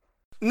shit.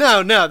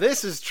 No,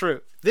 this is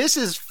true. This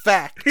is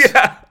fact.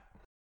 Yeah.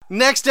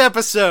 Next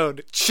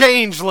episode,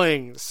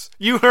 changelings.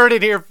 You heard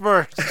it here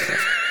first.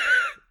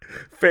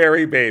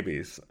 Fairy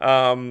babies.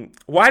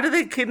 Why do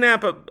they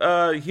kidnap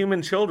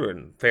human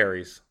children,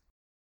 fairies?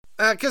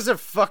 Because they're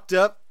fucked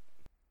up.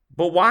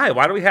 But why?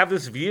 Why do we have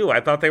this view? I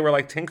thought they were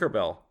like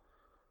Tinkerbell.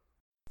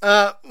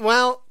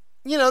 Well,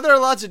 there are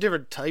lots of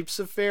different types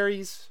of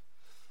fairies.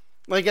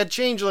 Like a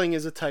changeling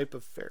is a type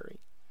of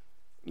fairy.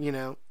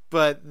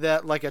 But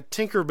that, like a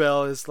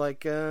Tinkerbell is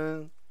like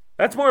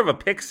That's more of a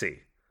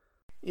pixie.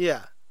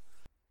 Yeah.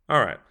 All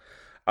right.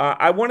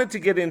 I wanted to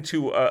get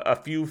into a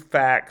few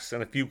facts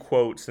and a few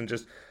quotes and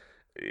just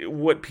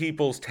what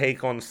people's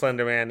take on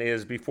Slenderman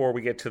is before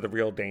we get to the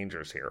real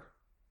dangers here.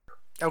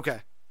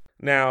 Okay.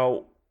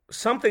 Now,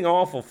 Something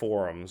Awful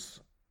forums,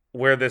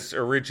 where this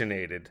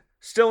originated,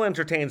 still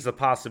entertains the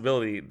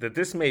possibility that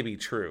this may be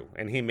true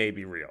and he may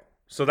be real.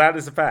 So that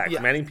is a fact.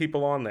 Yeah. Many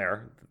people on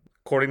there,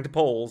 according to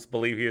polls,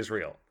 believe he is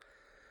real.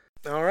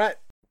 All right.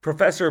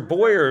 Professor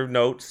Boyer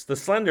notes the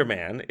Slender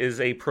Man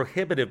is a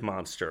prohibitive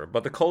monster,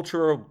 but the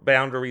cultural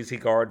boundaries he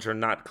guards are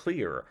not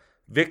clear.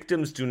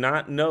 Victims do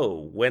not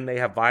know when they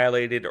have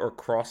violated or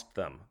crossed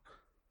them.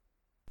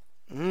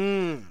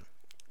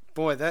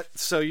 Boy,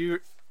 that's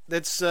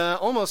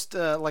almost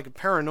like a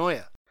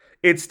paranoia.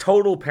 It's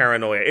total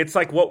paranoia. It's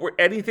like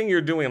anything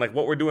you're doing, like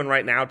what we're doing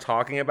right now,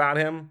 talking about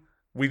him,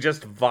 we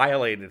just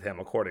violated him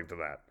according to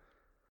that.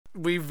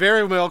 We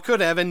very well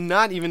could have and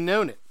not even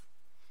known it.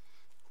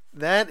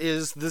 That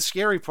is the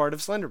scary part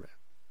of Slenderman.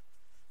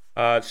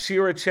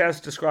 Shira Chess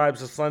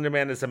describes the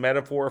Slenderman as a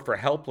metaphor for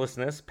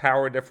helplessness,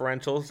 power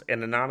differentials,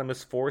 and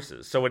anonymous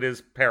forces. So it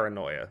is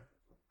paranoia.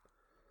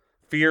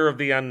 Fear of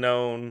the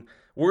unknown.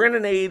 We're in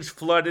an age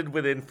flooded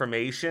with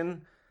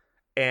information,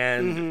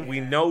 and we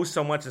know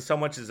so much, and so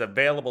much is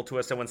available to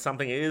us. And when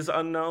something is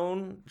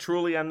unknown,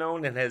 truly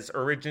unknown, and has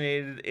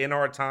originated in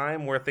our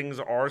time where things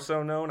are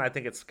so known, I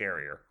think it's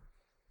scarier.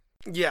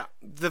 Yeah,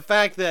 the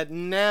fact that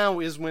now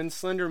is when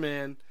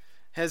Slenderman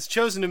has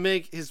chosen to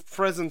make his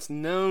presence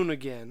known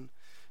again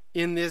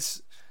in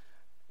this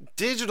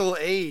digital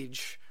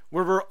age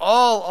where we're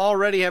all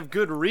already have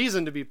good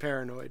reason to be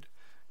paranoid,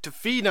 to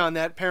feed on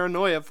that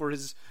paranoia for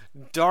his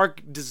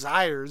dark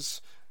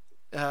desires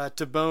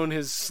to bone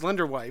his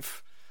slender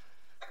wife,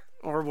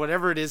 or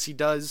whatever it is he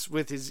does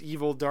with his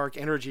evil dark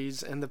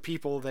energies and the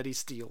people that he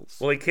steals.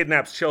 Well, he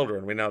kidnaps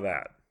children, we know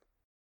that.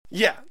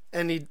 Yeah,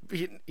 and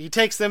he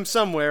takes them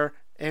somewhere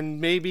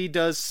and maybe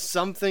does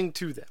something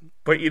to them.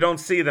 But you don't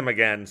see them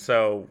again,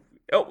 so...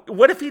 Oh,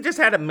 what if he just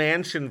had a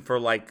mansion for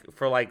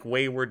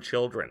wayward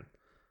children?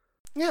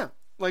 Yeah,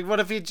 like what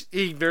if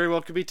he very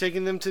well could be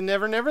taking them to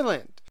Never Never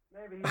Land?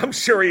 Maybe. I'm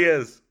sure he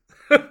is.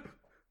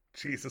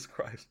 Jesus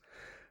Christ.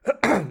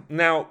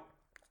 Now,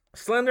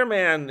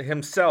 Slenderman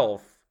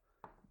himself,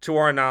 to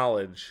our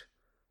knowledge,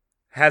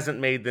 hasn't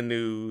made the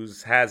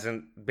news,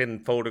 hasn't been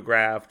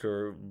photographed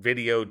or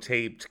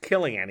videotaped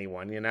killing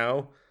anyone, you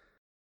know?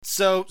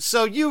 So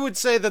you would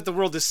say that the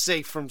world is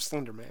safe from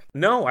Slenderman?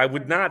 No, I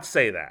would not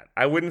say that.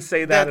 I wouldn't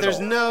say that at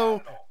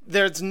all.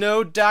 There's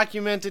no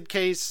documented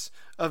case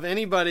of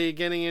anybody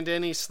getting into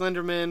any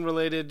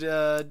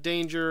Slenderman-related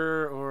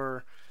danger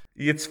or...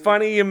 It's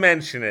funny you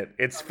mention it.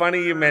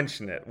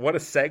 What a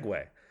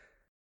segue.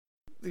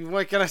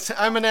 What can I say?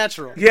 I'm a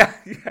natural. Yeah.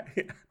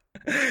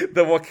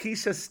 The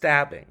Waukesha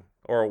stabbing,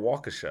 or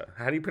Waukesha.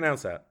 How do you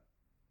pronounce that?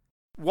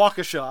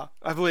 Waukesha,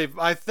 I believe.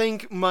 I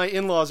think my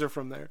in-laws are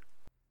from there.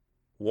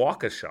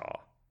 Waukesha?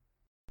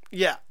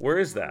 Yeah. Where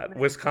is that?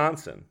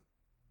 Wisconsin,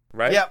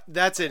 right? Yep,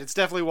 that's it. It's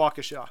definitely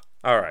Waukesha.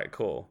 All right,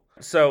 cool.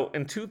 So,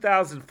 in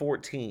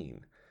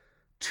 2014,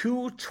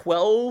 two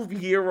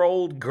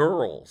 12-year-old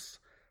girls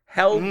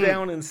held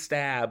down and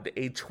stabbed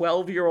a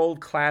 12-year-old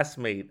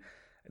classmate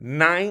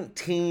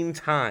 19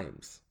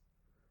 times.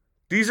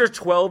 These are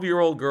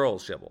 12-year-old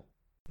girls, Shibble.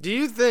 Do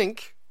you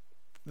think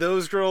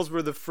those girls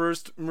were the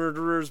first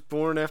murderers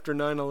born after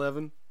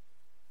 9/11?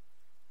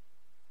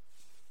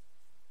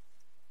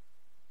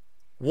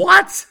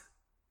 What?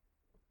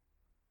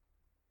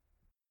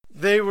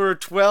 They were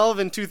 12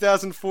 in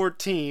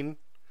 2014,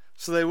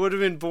 so they would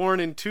have been born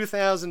in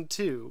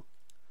 2002.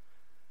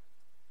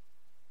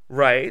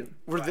 Right.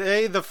 Were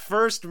they the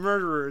first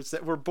murderers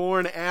that were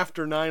born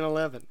after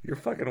 9/11? You're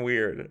fucking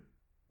weird.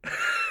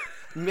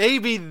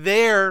 Maybe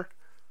they're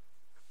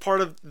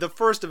part of the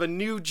first of a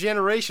new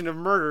generation of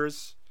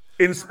murders.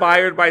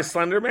 Inspired by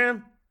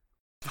Slenderman?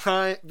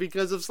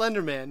 Because of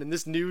Slenderman in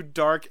this new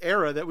dark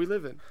era that we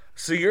live in.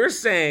 So you're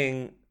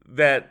saying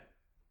that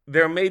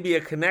there may be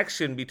a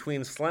connection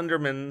between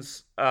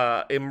Slenderman's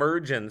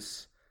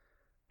emergence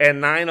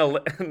and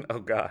 9/11. Oh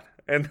God,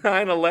 and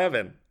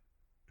 9/11.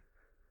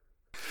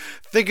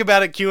 Think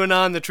about it,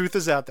 QAnon. The truth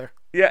is out there.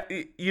 Yeah,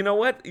 you know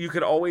what? You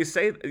could always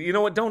say. You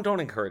know what? Don't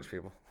encourage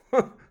people.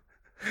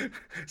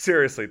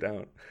 Seriously,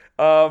 don't.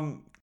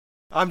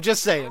 I'm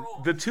just saying.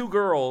 The two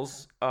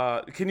girls.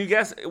 Can you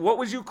guess what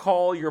would you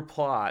call your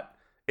plot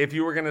if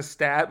you were gonna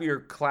stab your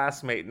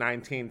classmate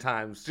 19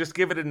 times? Just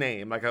give it a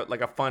name, like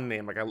a fun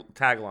name, like a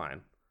tagline.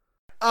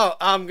 Oh,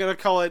 I'm gonna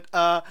call it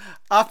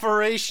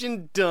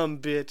Operation Dumb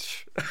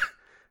Bitch.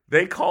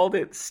 They called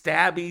it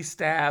Stabby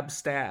Stab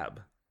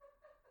Stab.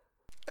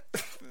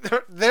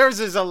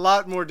 Theirs is a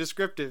lot more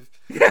descriptive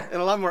and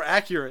a lot more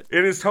accurate.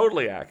 It is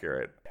totally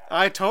accurate.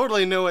 I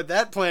totally know what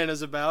that plan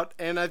is about,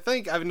 and I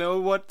think I know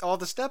what all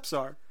the steps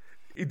are.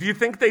 Do you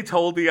think they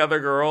told the other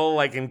girl,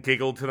 like, and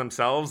giggled to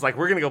themselves? Like,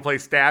 we're going to go play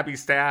Stabby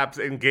Stabs,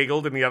 and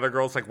giggled, and the other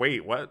girl's like,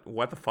 wait, what?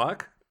 What the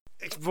fuck?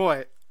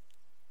 Boy,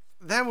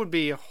 that would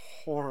be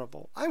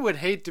horrible. I would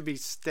hate to be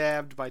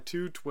stabbed by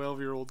two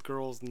 12-year-old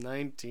girls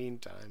 19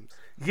 times.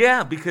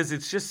 Yeah, because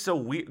it's just so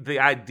weird. The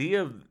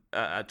idea of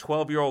a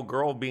 12-year-old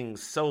girl being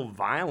so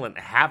violent,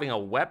 having a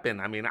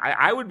weapon. I mean,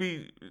 I would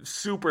be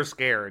super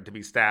scared to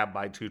be stabbed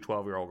by two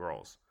 12-year-old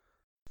girls.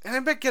 And I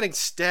bet getting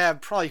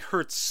stabbed probably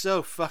hurts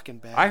so fucking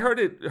bad. I heard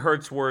it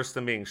hurts worse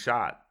than being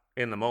shot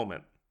in the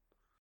moment.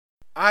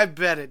 I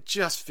bet it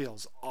just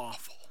feels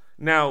awful.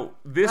 Now,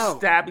 this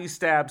Stabby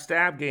Stab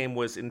Stab game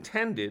was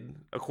intended,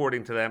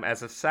 according to them,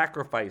 as a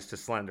sacrifice to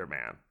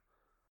Slenderman.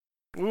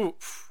 Ooh.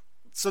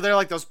 So they're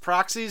like those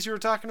proxies you were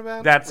talking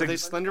about? Are they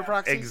Slender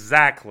proxies?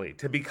 Exactly.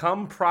 To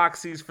become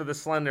proxies for the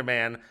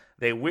Slenderman,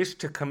 they wished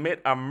to commit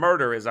a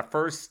murder as a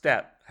first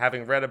step,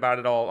 having read about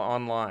it all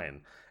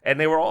online. And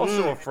they were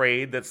also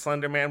afraid that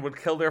Slenderman would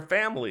kill their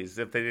families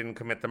if they didn't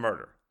commit the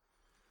murder.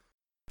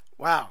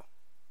 Wow.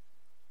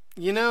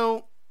 You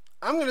know,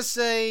 I'm going to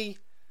say,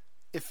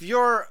 if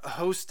you're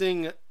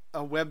hosting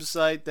a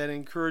website that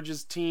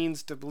encourages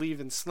teens to believe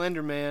in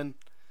Slenderman,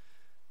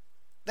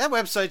 that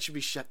website should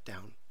be shut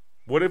down.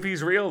 What if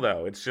he's real,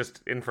 though? It's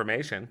just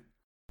information.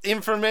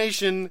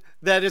 Information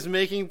that is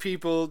making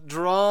people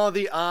draw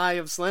the eye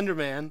of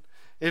Slenderman.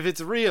 If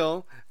it's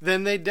real,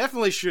 then they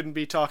definitely shouldn't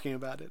be talking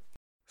about it.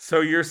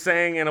 So you're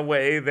saying in a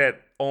way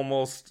that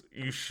almost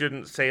you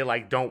shouldn't say,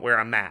 like, don't wear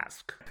a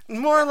mask.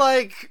 More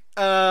like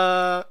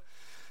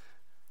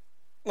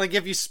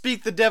if you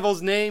speak the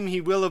devil's name, he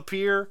will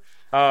appear.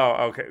 Oh,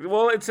 okay.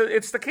 Well, it's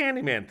the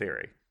Candyman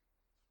theory.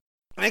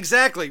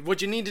 Exactly.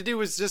 What you need to do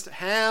is just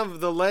have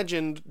the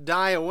legend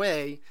die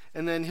away,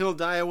 and then he'll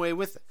die away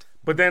with it.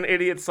 But then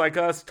idiots like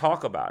us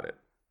talk about it.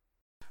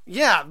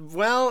 Yeah,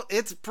 well,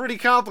 it's pretty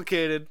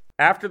complicated.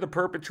 After the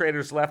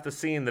perpetrators left the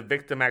scene, the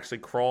victim actually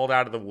crawled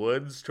out of the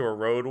woods to a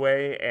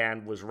roadway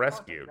and was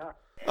rescued.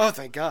 Oh,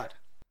 thank God.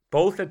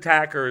 Both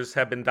attackers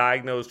have been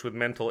diagnosed with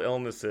mental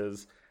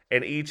illnesses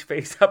and each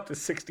face up to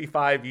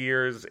 65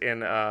 years in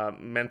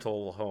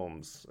mental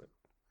homes.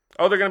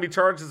 Oh, they're going to be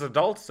charged as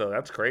adults, though.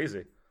 That's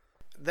crazy.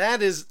 I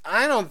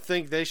don't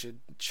think they should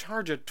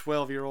charge a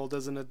 12-year-old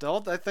as an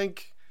adult. I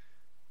think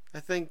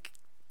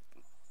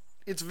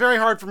it's very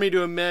hard for me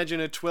to imagine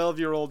a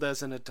 12-year-old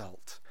as an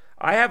adult.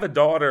 I have a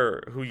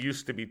daughter who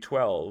used to be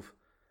 12,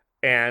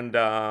 and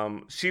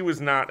she was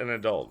not an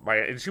adult.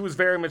 She was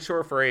very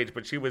mature for age,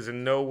 but she was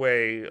in no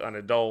way an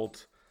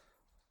adult.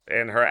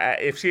 And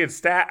if she had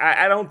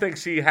I don't think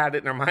she had it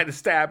in her mind to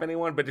stab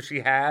anyone, but if she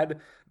had,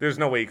 there's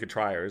no way you could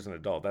try her as an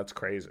adult. That's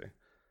crazy.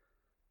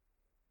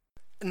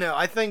 No,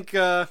 I think,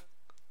 you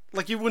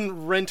wouldn't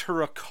rent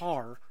her a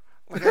car.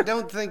 I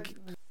don't think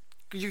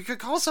you could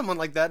call someone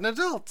like that an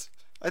adult.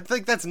 I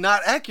think that's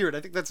not accurate.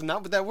 I think that's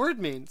not what that word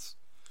means.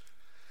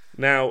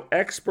 Now,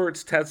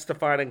 experts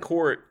testified in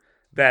court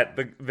that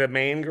the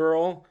main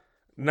girl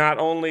not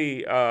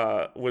only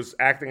was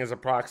acting as a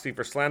proxy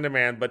for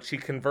Slenderman, but she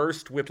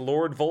conversed with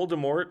Lord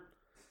Voldemort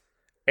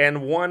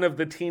and one of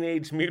the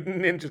Teenage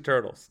Mutant Ninja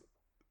Turtles.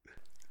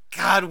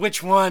 God,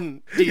 which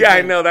one? Yeah,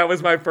 I know. That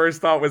was my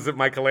first thought. Was it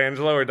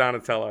Michelangelo or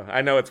Donatello?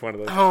 I know it's one of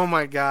those. Oh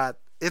my God.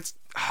 It's...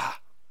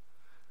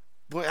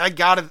 boy, I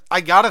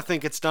gotta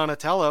think it's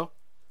Donatello.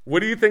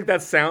 What do you think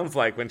that sounds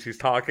like when she's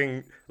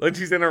talking, when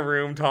she's in a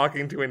room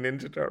talking to a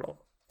Ninja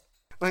Turtle?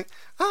 Like,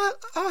 oh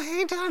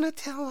hey,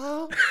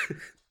 Donatello.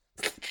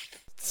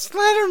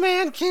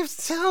 Slenderman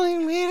keeps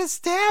telling me to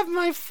stab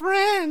my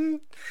friend.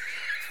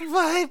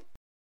 But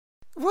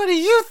what do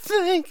you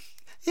think?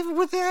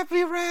 Would that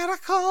be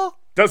radical?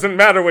 Doesn't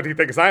matter what he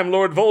thinks. I'm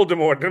Lord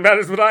Voldemort. It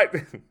matters what I...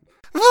 Voldemort,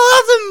 no!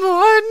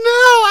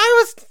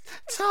 I was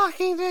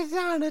talking to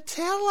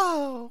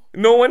Donatello.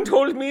 No one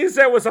told me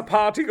there was a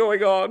party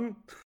going on.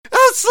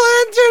 Oh,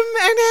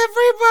 Slenderman,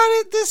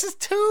 everybody, this is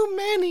too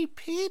many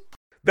people.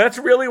 That's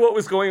really what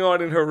was going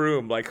on in her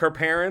room. Like, her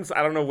parents,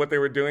 I don't know what they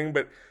were doing,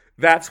 but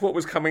that's what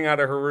was coming out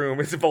of her room.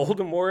 Is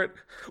Voldemort,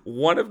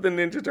 one of the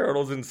Ninja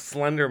Turtles, and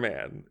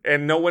Slenderman.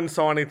 And no one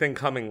saw anything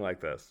coming like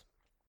this.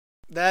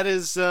 That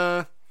is,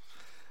 that's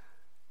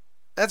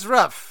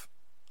rough.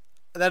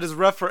 That is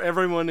rough for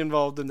everyone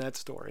involved in that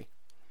story.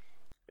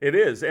 It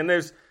is. And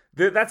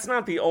that's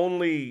not the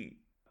only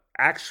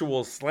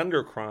actual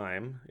Slender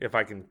crime, if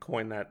I can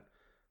coin that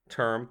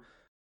term.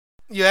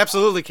 You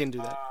absolutely can do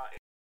that.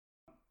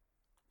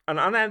 An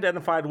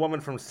unidentified woman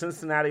from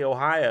Cincinnati,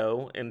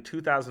 Ohio, in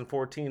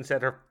 2014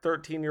 said her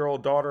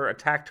 13-year-old daughter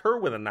attacked her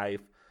with a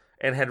knife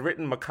and had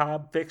written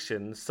macabre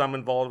fiction, some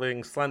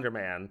involving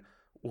Slenderman,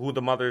 who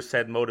the mother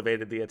said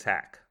motivated the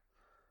attack.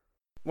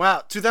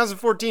 Wow,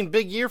 2014,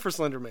 big year for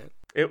Slenderman.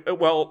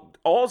 Well,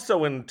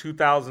 also in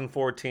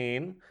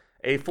 2014,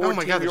 a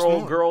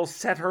 14-year-old girl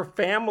set her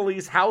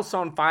family's house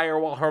on fire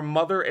while her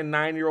mother and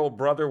 9-year-old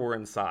brother were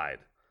inside.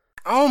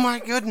 Oh my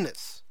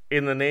goodness.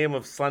 In the name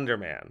of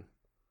Slenderman.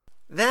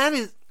 That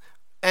is...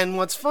 And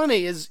what's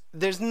funny is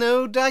there's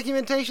no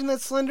documentation that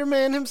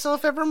Slenderman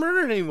himself ever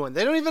murdered anyone.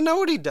 They don't even know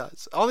what he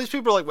does. All these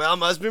people are like, well, it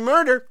must be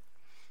murder.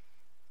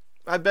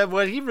 I bet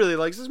what he really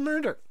likes is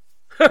murder.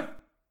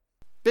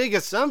 Big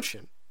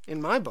assumption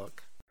in my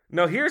book.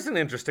 No, here's an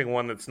interesting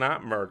one that's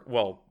not murder.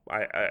 Well,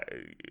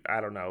 I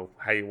don't know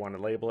how you want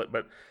to label it,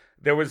 but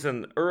there was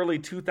an early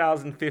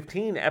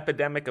 2015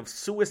 epidemic of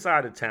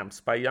suicide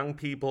attempts by young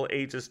people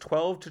ages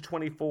 12 to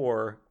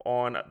 24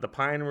 on the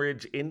Pine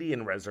Ridge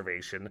Indian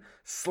Reservation.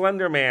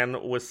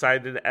 Slenderman was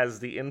cited as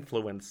the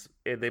influence.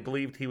 They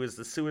believed he was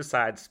the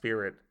suicide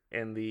spirit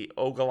in the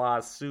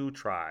Oglala Sioux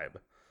tribe.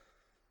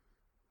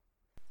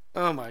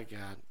 Oh my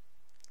God.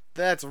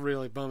 That's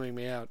really bumming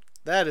me out.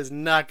 That is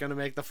not going to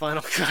make the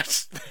final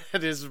cut.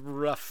 That is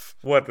rough.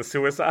 What, the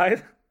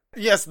suicide?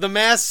 Yes, the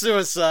mass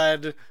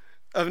suicide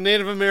of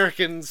Native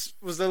Americans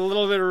was a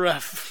little bit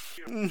rough.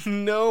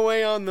 No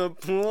way on the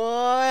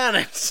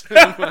planet.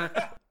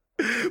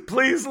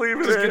 Please leave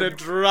it in. Just going to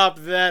drop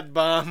that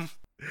bomb.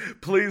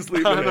 Please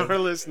leave it in. On our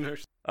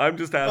listeners. I'm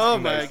just asking Oh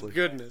my nicely.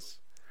 goodness.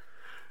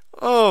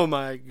 Oh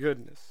my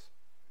goodness.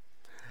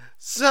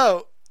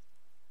 So,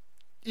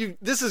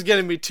 this is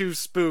getting me too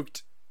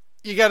spooked.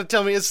 You got to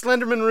tell me, is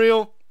Slenderman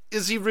real?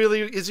 Is he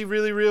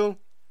really real?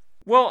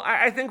 Well,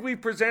 I think we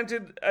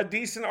presented a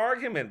decent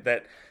argument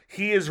that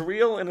he is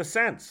real in a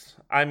sense.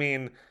 I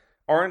mean,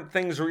 aren't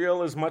things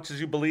real as much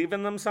as you believe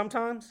in them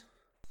sometimes?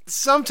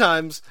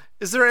 Sometimes.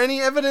 Is there any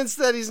evidence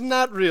that he's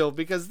not real?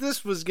 Because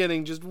this was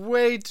getting just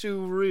way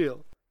too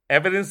real.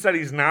 Evidence that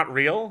he's not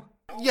real?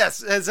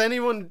 Yes, has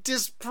anyone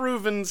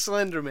disproven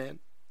Slenderman?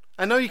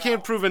 I know you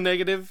can't prove a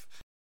negative.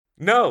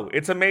 No,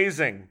 it's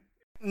amazing.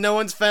 No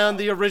one's found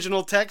the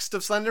original text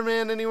of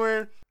Slenderman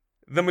anywhere?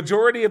 The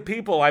majority of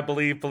people, I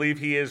believe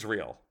he is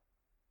real.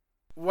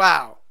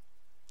 Wow.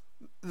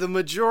 The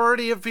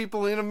majority of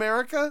people in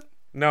America?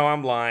 No,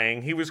 I'm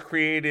lying. He was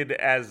created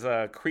as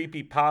a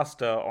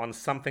creepypasta on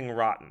Something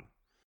Rotten.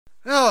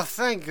 Oh,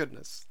 thank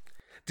goodness.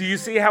 Do you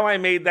see how I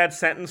made that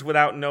sentence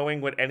without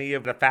knowing what any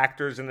of the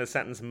factors in the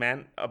sentence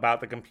meant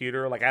about the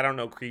computer? Like, I don't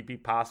know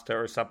creepypasta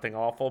or something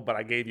awful, but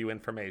I gave you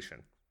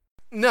information.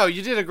 No,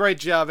 you did a great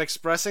job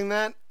expressing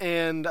that,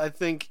 and I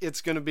think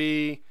it's going to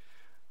be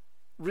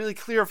really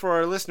clear for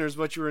our listeners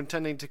what you were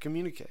intending to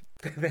communicate.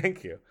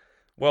 Thank you.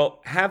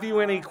 Well, have you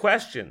any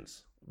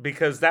questions?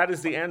 Because that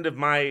is the end of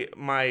my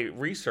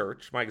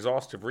research, my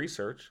exhaustive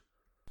research.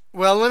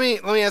 Well, let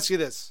me ask you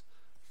this.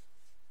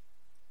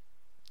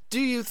 Do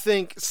you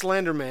think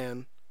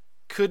Slenderman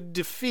could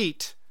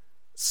defeat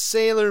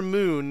Sailor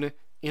Moon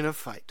in a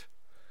fight?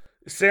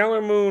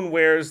 Sailor Moon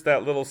wears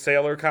that little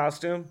sailor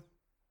costume?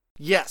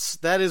 Yes,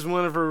 that is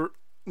one of her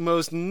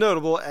most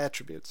notable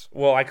attributes.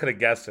 Well, I could have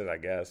guessed it, I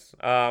guess.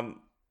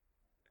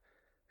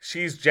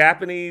 She's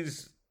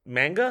Japanese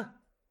manga?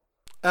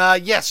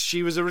 Yes,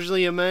 she was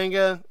originally a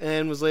manga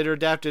and was later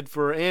adapted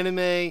for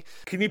anime.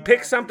 Can you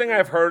pick something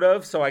I've heard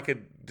of so I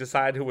could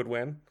decide who would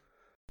win?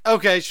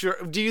 Okay, sure.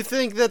 Do you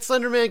think that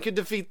Slenderman could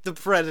defeat the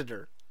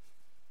Predator?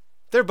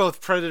 They're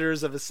both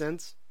predators of a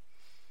sense.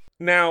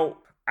 Now,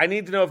 I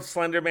need to know if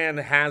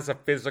Slenderman has a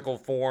physical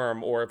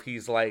form or if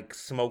he's like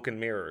smoke and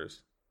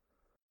mirrors.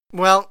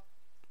 Well,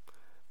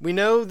 we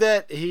know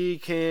that he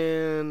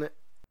can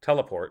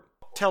Teleport,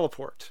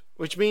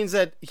 which means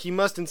that he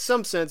must in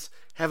some sense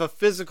have a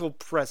physical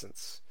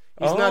presence.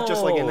 He's not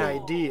just like an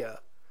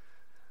idea.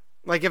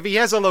 Like if he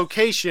has a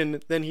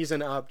location, then he's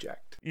an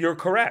object. You're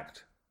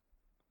correct.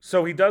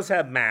 So he does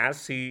have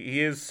mass. He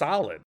is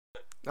solid.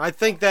 I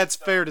think that's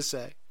fair to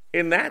say.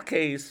 In that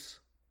case,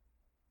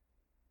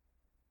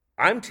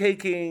 I'm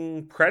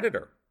taking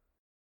Predator.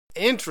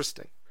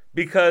 Interesting.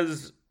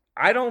 Because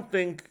I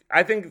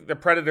think the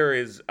Predator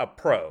is a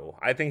pro.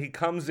 I think he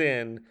comes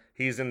in,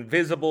 he's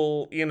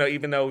invisible,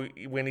 even though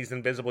when he's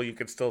invisible, you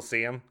could still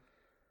see him.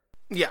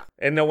 Yeah.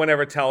 And no one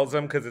ever tells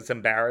him because it's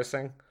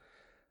embarrassing.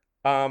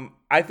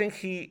 I think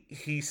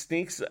he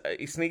sneaks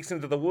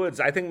into the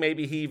woods. I think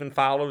maybe he even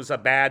follows a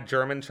bad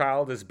German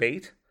child as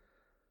bait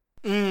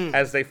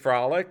as they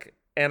frolic.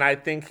 And I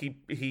think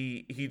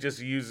he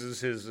just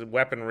uses his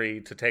weaponry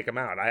to take him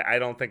out. I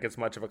don't think it's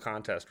much of a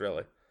contest,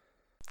 really.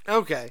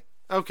 Okay.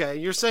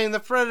 You're saying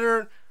the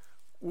Predator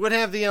would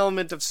have the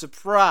element of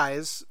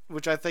surprise,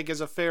 which I think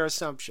is a fair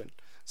assumption.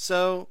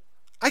 So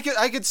I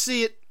could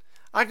see it.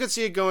 I could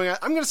see it going.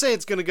 I'm going to say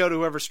it's going to go to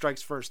whoever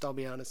strikes first. I'll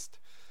be honest.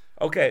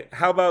 Okay,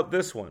 how about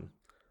this one?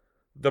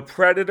 The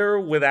Predator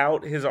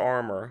without his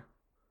armor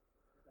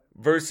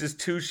versus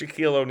 2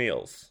 Shaquille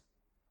O'Neals.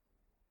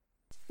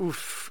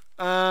 Oof.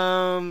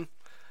 Well,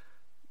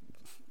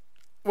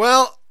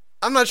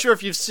 I'm not sure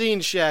if you've seen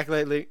Shaq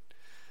lately.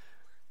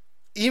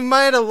 He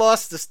might have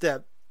lost a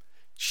step.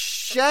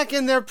 Shaq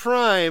in their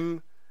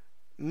prime,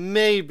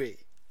 maybe.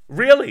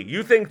 Really?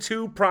 You think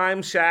 2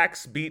 prime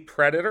Shaqs beat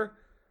Predator?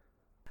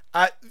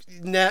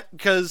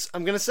 Because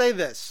I'm going to say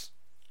this.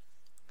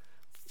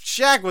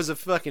 Shaq was a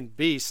fucking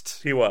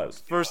beast. He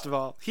was. First of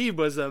all, he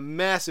was a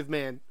massive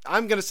man.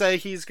 I'm going to say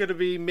he's going to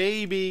be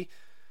maybe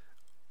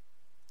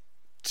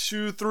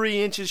 2-3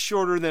 inches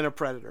shorter than a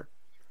Predator.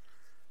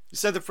 You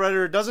said the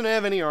Predator doesn't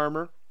have any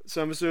armor,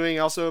 so I'm assuming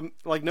also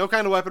like no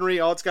kind of weaponry.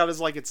 All it's got is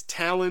like its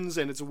talons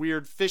and its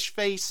weird fish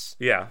face.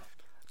 Yeah.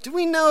 Do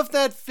we know if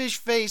that fish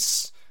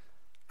face,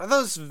 are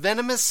those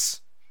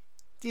venomous?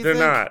 They're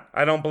not.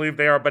 I don't believe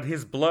they are, but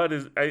his blood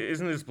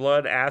isn't his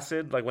blood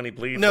acid like when he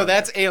bleeds? No,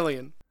 that's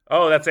Alien.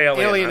 Oh, that's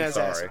Alien. Alien I'm has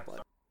sorry. acid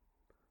blood.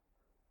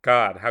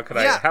 God, how could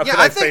I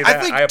say that? I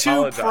think I 2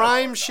 apologize.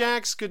 prime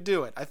Shaqs could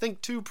do it. I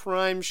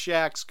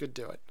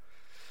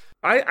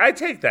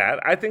take that.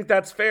 I think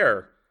that's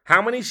fair.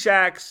 How many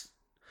Shaqs?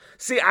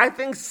 See, I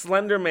think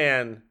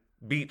Slenderman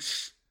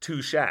beats 2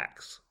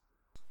 Shaqs.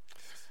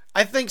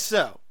 I think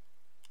so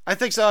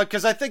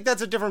because I think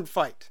that's a different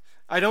fight.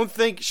 I don't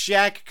think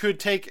Shaq could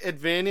take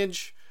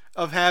advantage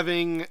of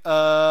having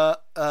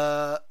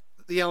the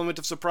element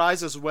of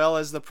surprise as well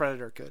as the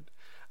Predator could.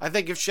 I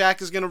think if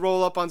Shaq is going to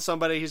roll up on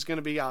somebody, he's going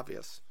to be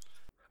obvious.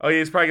 Oh,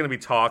 he's probably going to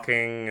be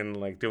talking and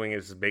like doing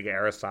his big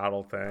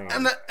Aristotle thing.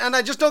 And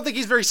I just don't think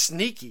he's very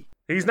sneaky.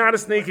 He's not a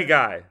sneaky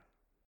guy.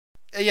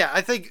 Yeah,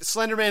 I think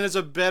Slenderman has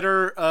a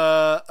better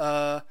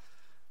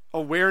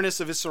awareness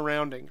of his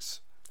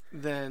surroundings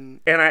than...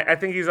 And I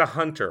think he's a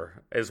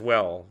hunter as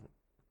well,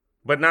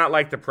 but not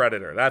like the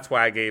Predator. That's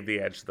why I gave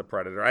the edge to the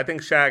Predator. I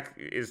think Shaq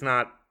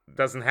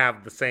doesn't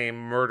have the same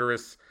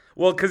murderous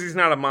Well, because he's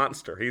not a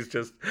monster. He's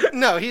just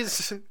No,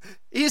 he's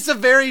a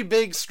very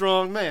big,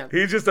 strong man.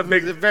 he's just a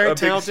big, very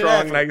talented, strong,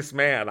 athlete. nice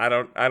man. I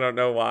don't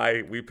know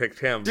why we picked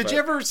him. Did you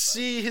ever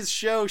see his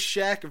show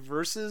Shaq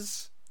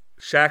Versus?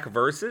 Shaq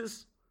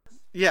Versus?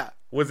 Yeah.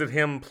 Was it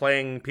him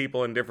playing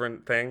people in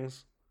different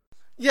things?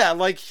 Yeah,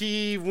 like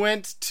he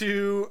went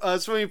to a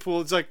swimming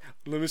pool. It's like,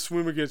 let me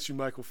swim against you,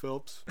 Michael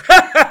Phelps.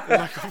 And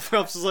Michael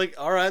Phelps is like,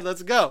 all right,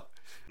 let's go.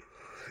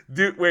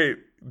 Do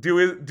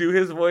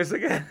his voice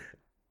again.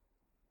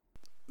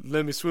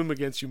 Let me swim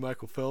against you,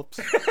 Michael Phelps.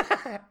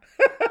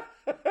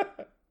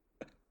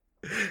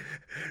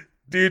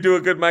 Do you do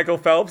a good Michael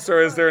Phelps,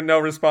 or is there no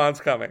response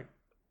coming?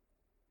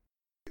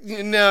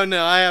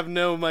 No, I have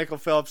no Michael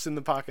Phelps in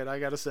the pocket, I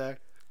gotta say.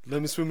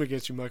 Let me swim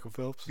against you, Michael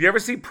Phelps. Do you ever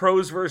see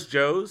Pros vs.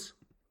 Joes?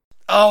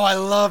 Oh, I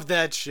love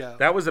that show.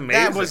 That was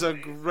amazing. That was a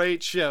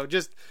great show.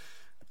 Just,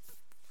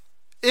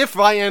 if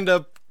I end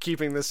up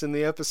keeping this in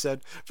the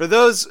episode, for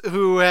those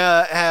who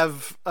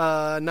have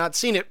not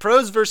seen it,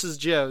 Pros vs.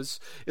 Joes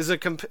is a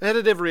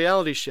competitive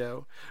reality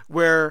show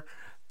where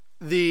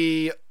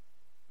the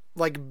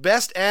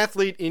best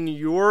athlete in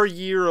your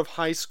year of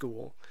high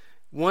school,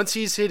 once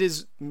he's hit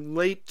his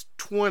late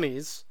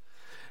 20s,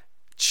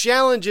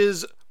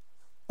 challenges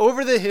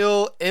over the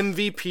hill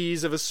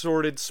MVPs of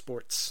assorted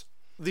sports.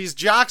 These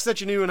jocks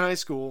that you knew in high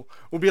school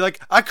will be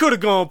like, I could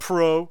have gone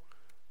pro.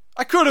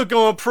 I could have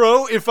gone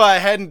pro if I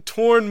hadn't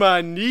torn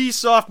my knee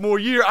sophomore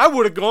year. I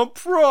would have gone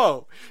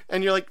pro.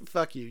 And you're like,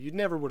 fuck you. You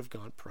never would have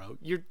gone pro.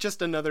 You're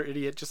just another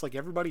idiot, just like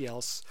everybody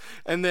else.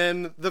 And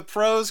then the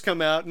pros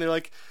come out and they're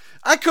like,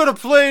 I could have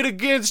played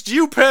against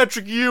you,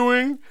 Patrick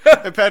Ewing.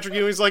 And Patrick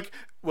Ewing's like,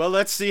 well,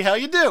 let's see how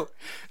you do.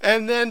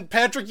 And then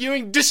Patrick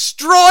Ewing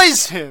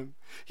destroys him.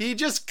 He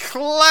just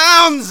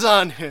clowns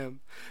on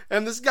him.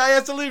 And this guy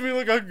has to leave me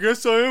like, I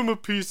guess I am a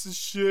piece of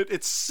shit.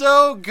 It's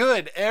so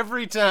good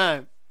every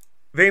time.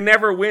 They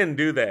never win,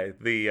 do they?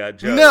 The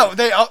Joes. No,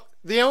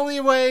 the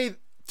only way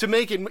to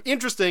make it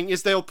interesting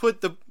is they'll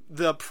put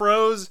the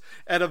pros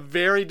at a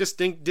very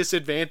distinct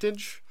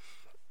disadvantage.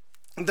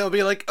 They'll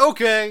be like,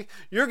 okay,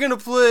 you're going to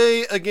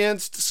play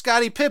against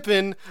Scottie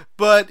Pippen,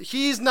 but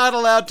he's not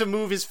allowed to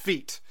move his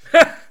feet.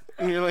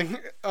 And you're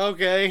like,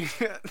 okay,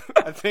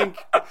 I think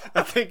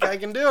I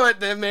can do it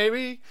then,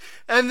 maybe.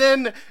 And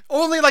then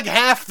only like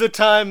half the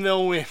time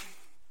they'll win.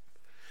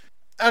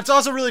 And it's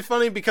also really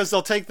funny because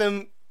they'll take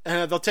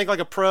like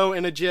a pro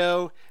and a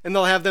Joe, and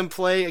they'll have them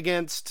play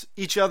against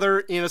each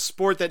other in a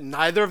sport that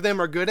neither of them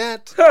are good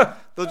at.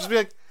 They'll just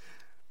be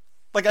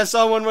like I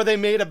saw one where they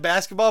made a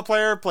basketball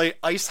player play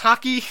ice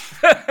hockey.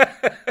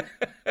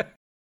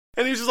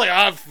 And he's just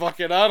like, fuck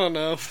it, I don't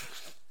know.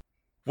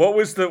 What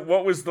was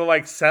the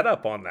like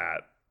setup on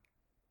that?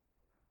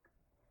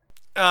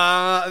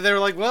 They were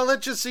like, well,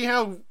 let's just see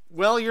how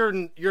well your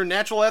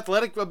natural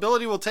athletic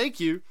ability will take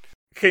you.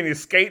 Can you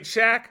skate,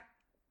 Shaq?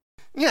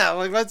 Yeah,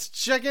 like, let's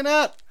check it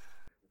out.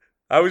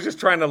 I was just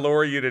trying to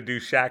lure you to do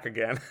Shaq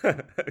again.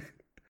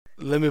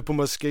 Let me put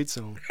my skates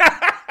on.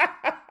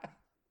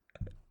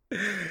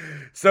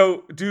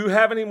 So, do you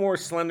have any more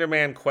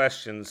Slenderman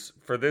questions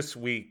for this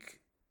week?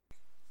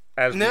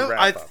 As we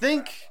wrap up?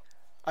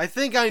 I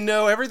think I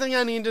know everything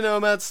I need to know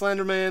about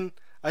Slenderman.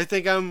 I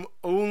think I'm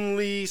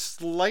only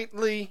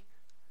slightly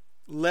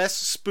less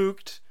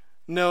spooked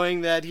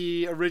knowing that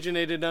he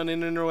originated on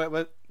an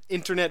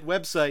internet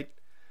website,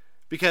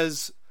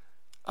 because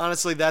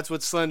honestly, that's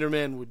what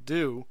Slenderman would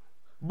do.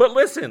 But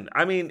listen,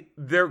 I mean,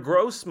 their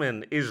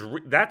Grossman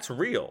that's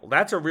real.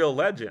 That's a real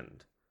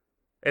legend.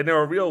 And there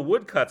are real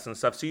woodcuts and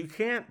stuff, so you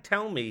can't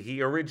tell me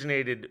he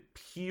originated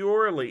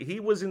purely. He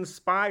was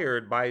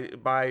inspired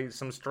by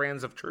some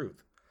strands of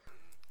truth.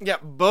 Yeah,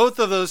 both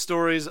of those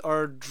stories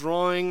are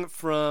drawing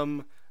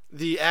from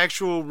the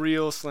actual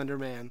real Slender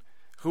Man,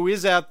 who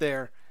is out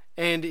there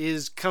and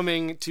is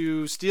coming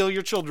to steal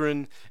your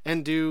children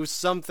and do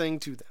something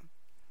to them.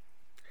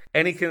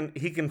 And he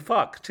can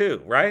fuck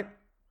too, right?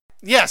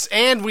 Yes,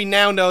 and we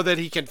now know that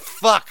he can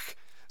fuck.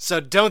 So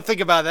don't think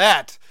about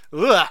that.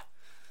 Ugh.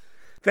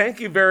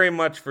 Thank you very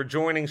much for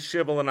joining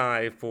Shibble and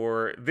I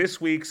for this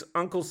week's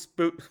Uncle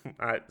Spook.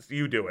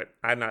 You do it.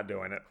 I'm not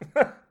doing it.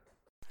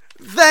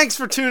 Thanks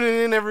for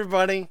tuning in,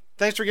 everybody.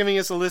 Thanks for giving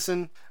us a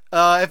listen.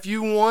 If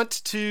you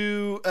want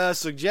to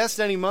suggest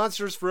any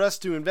monsters for us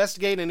to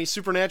investigate, any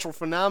supernatural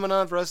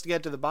phenomenon for us to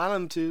get to the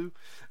bottom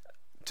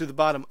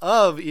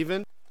of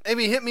even,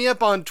 maybe hit me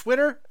up on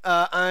Twitter.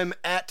 I'm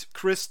at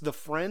Chris the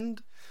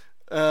Friend.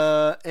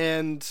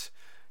 And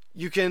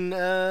you can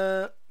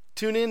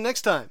tune in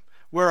next time,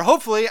 where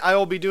hopefully I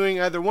will be doing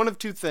either one of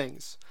two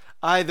things.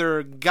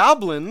 Either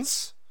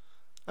Gremlins,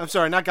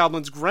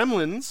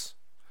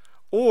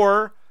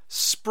 or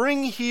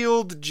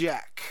Spring-Heeled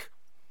Jack.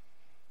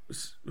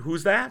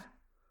 Who's that?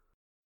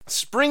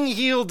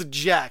 Spring-Heeled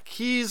Jack.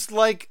 He's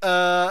like,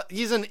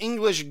 he's an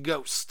English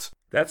ghost.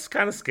 That's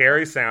kind of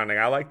scary sounding.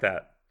 I like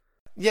that.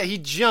 Yeah, he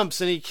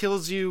jumps and he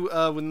kills you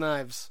with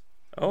knives.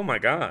 Oh my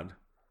god.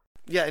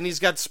 Yeah, and he's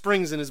got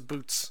springs in his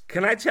boots.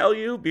 Can I tell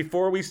you,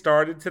 before we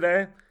started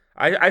today,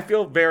 I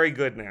feel very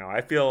good now.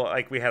 I feel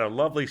like we had a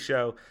lovely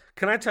show.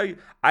 Can I tell you,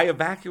 I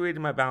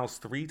evacuated my bowels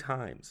 3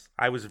 times.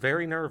 I was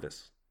very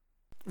nervous.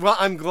 Well,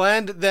 I'm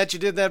glad that you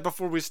did that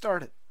before we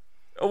started.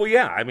 Oh, well,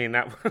 yeah. I mean,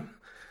 that.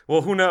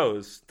 Well, who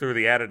knows through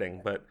the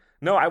editing, but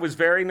no, I was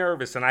very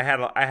nervous, and I had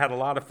a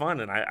lot of fun,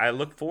 and I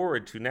look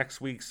forward to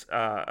next week's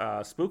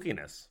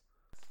spookiness.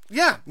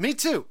 Yeah, me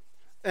too.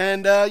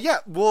 And yeah,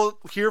 you'll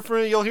hear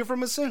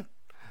from us soon.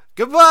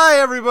 Goodbye,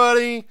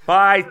 everybody.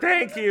 Bye.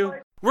 Thank you.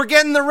 We're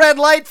getting the red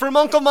light from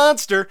Uncle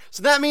Monster,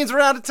 so that means we're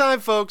out of time,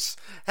 folks.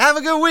 Have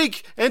a good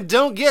week, and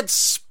don't get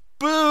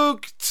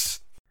spooked.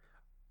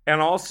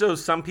 And also,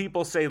 some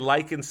people say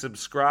like and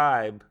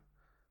subscribe.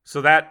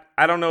 So that,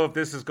 I don't know if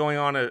this is going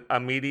on a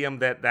medium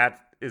that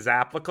is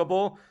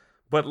applicable,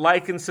 but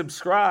like and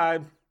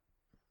subscribe.